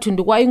kwathu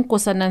ndi kwa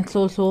inkosana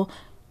nhloslo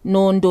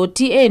nondo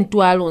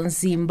Ntwalo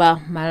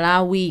Nzimba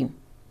Malawi.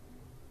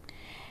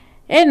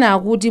 Ena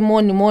akuti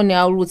moni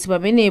aulutsi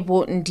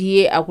pamenepo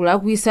ndiye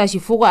akulakwisa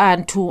chifukwa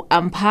anthu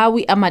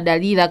amphawi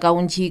amadalira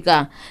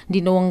kaunjika.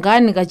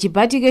 Ndinongani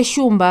kachipatike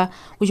shumba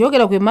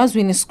kuchokera ku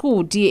Mazwini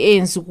School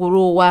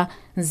Nzikulowa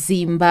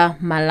Nzimba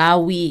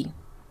Malawi.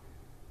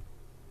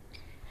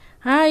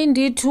 Hayi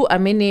ndithu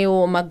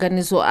amenewo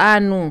maganizo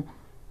anu.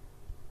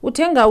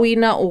 Uthenga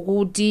wina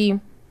ukuti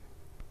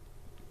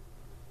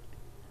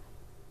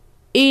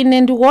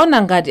ine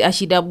ndikuona ngati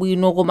achita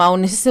bwino koma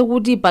aonesese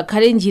kuti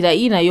pakhale njira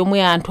ina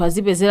yomwe anthu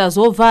azipezera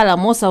zovala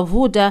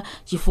mosavuta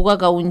chifukwa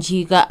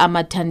kaunjika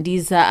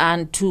amathandiza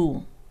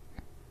anthu.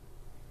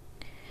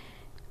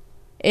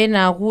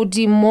 Ena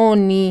akuti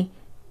moni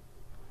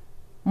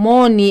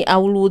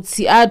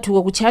aulutsi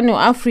athu ku Channel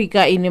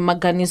Africa. Ine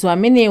maganizo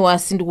amenewa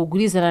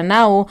sindikugwirizana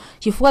nawo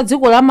chifukwa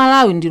dziko la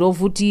Malawi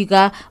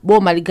ndilovutika,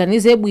 boma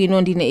liganize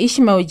bwino. Ndine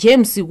Ishmael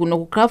James kuno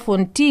ku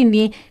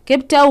Krafontein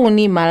Cape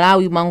Town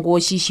Malawi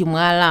Mangochi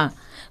Chimwala.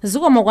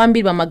 Zikomo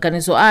kwambiri pa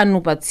maganizo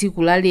anu pa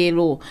tsiku la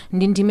lero.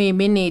 Ndi ndime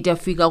imene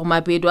tafika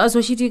kumapeto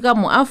azochitika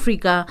mu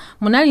Africa.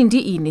 Munali ndi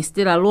ine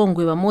Stella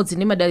Longwe pamodzi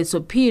ndi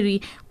Madalitso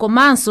Phiri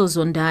komanso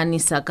Zondani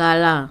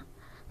Sakala.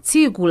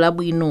 Tsiku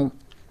labwino.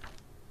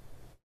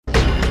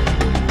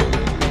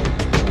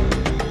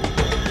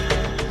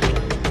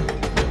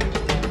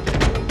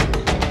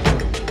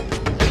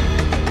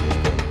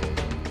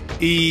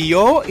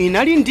 Iyo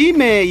inali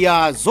ndime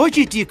ya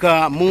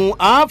zochitika mu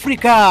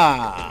Africa.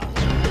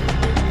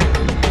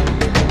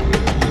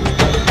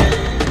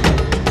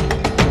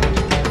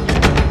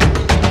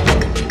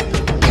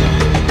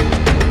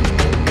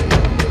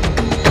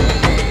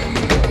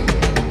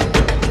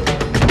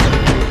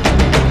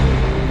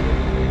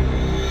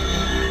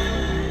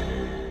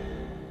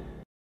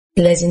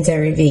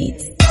 Legendary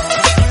beats.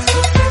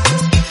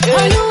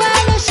 Hello.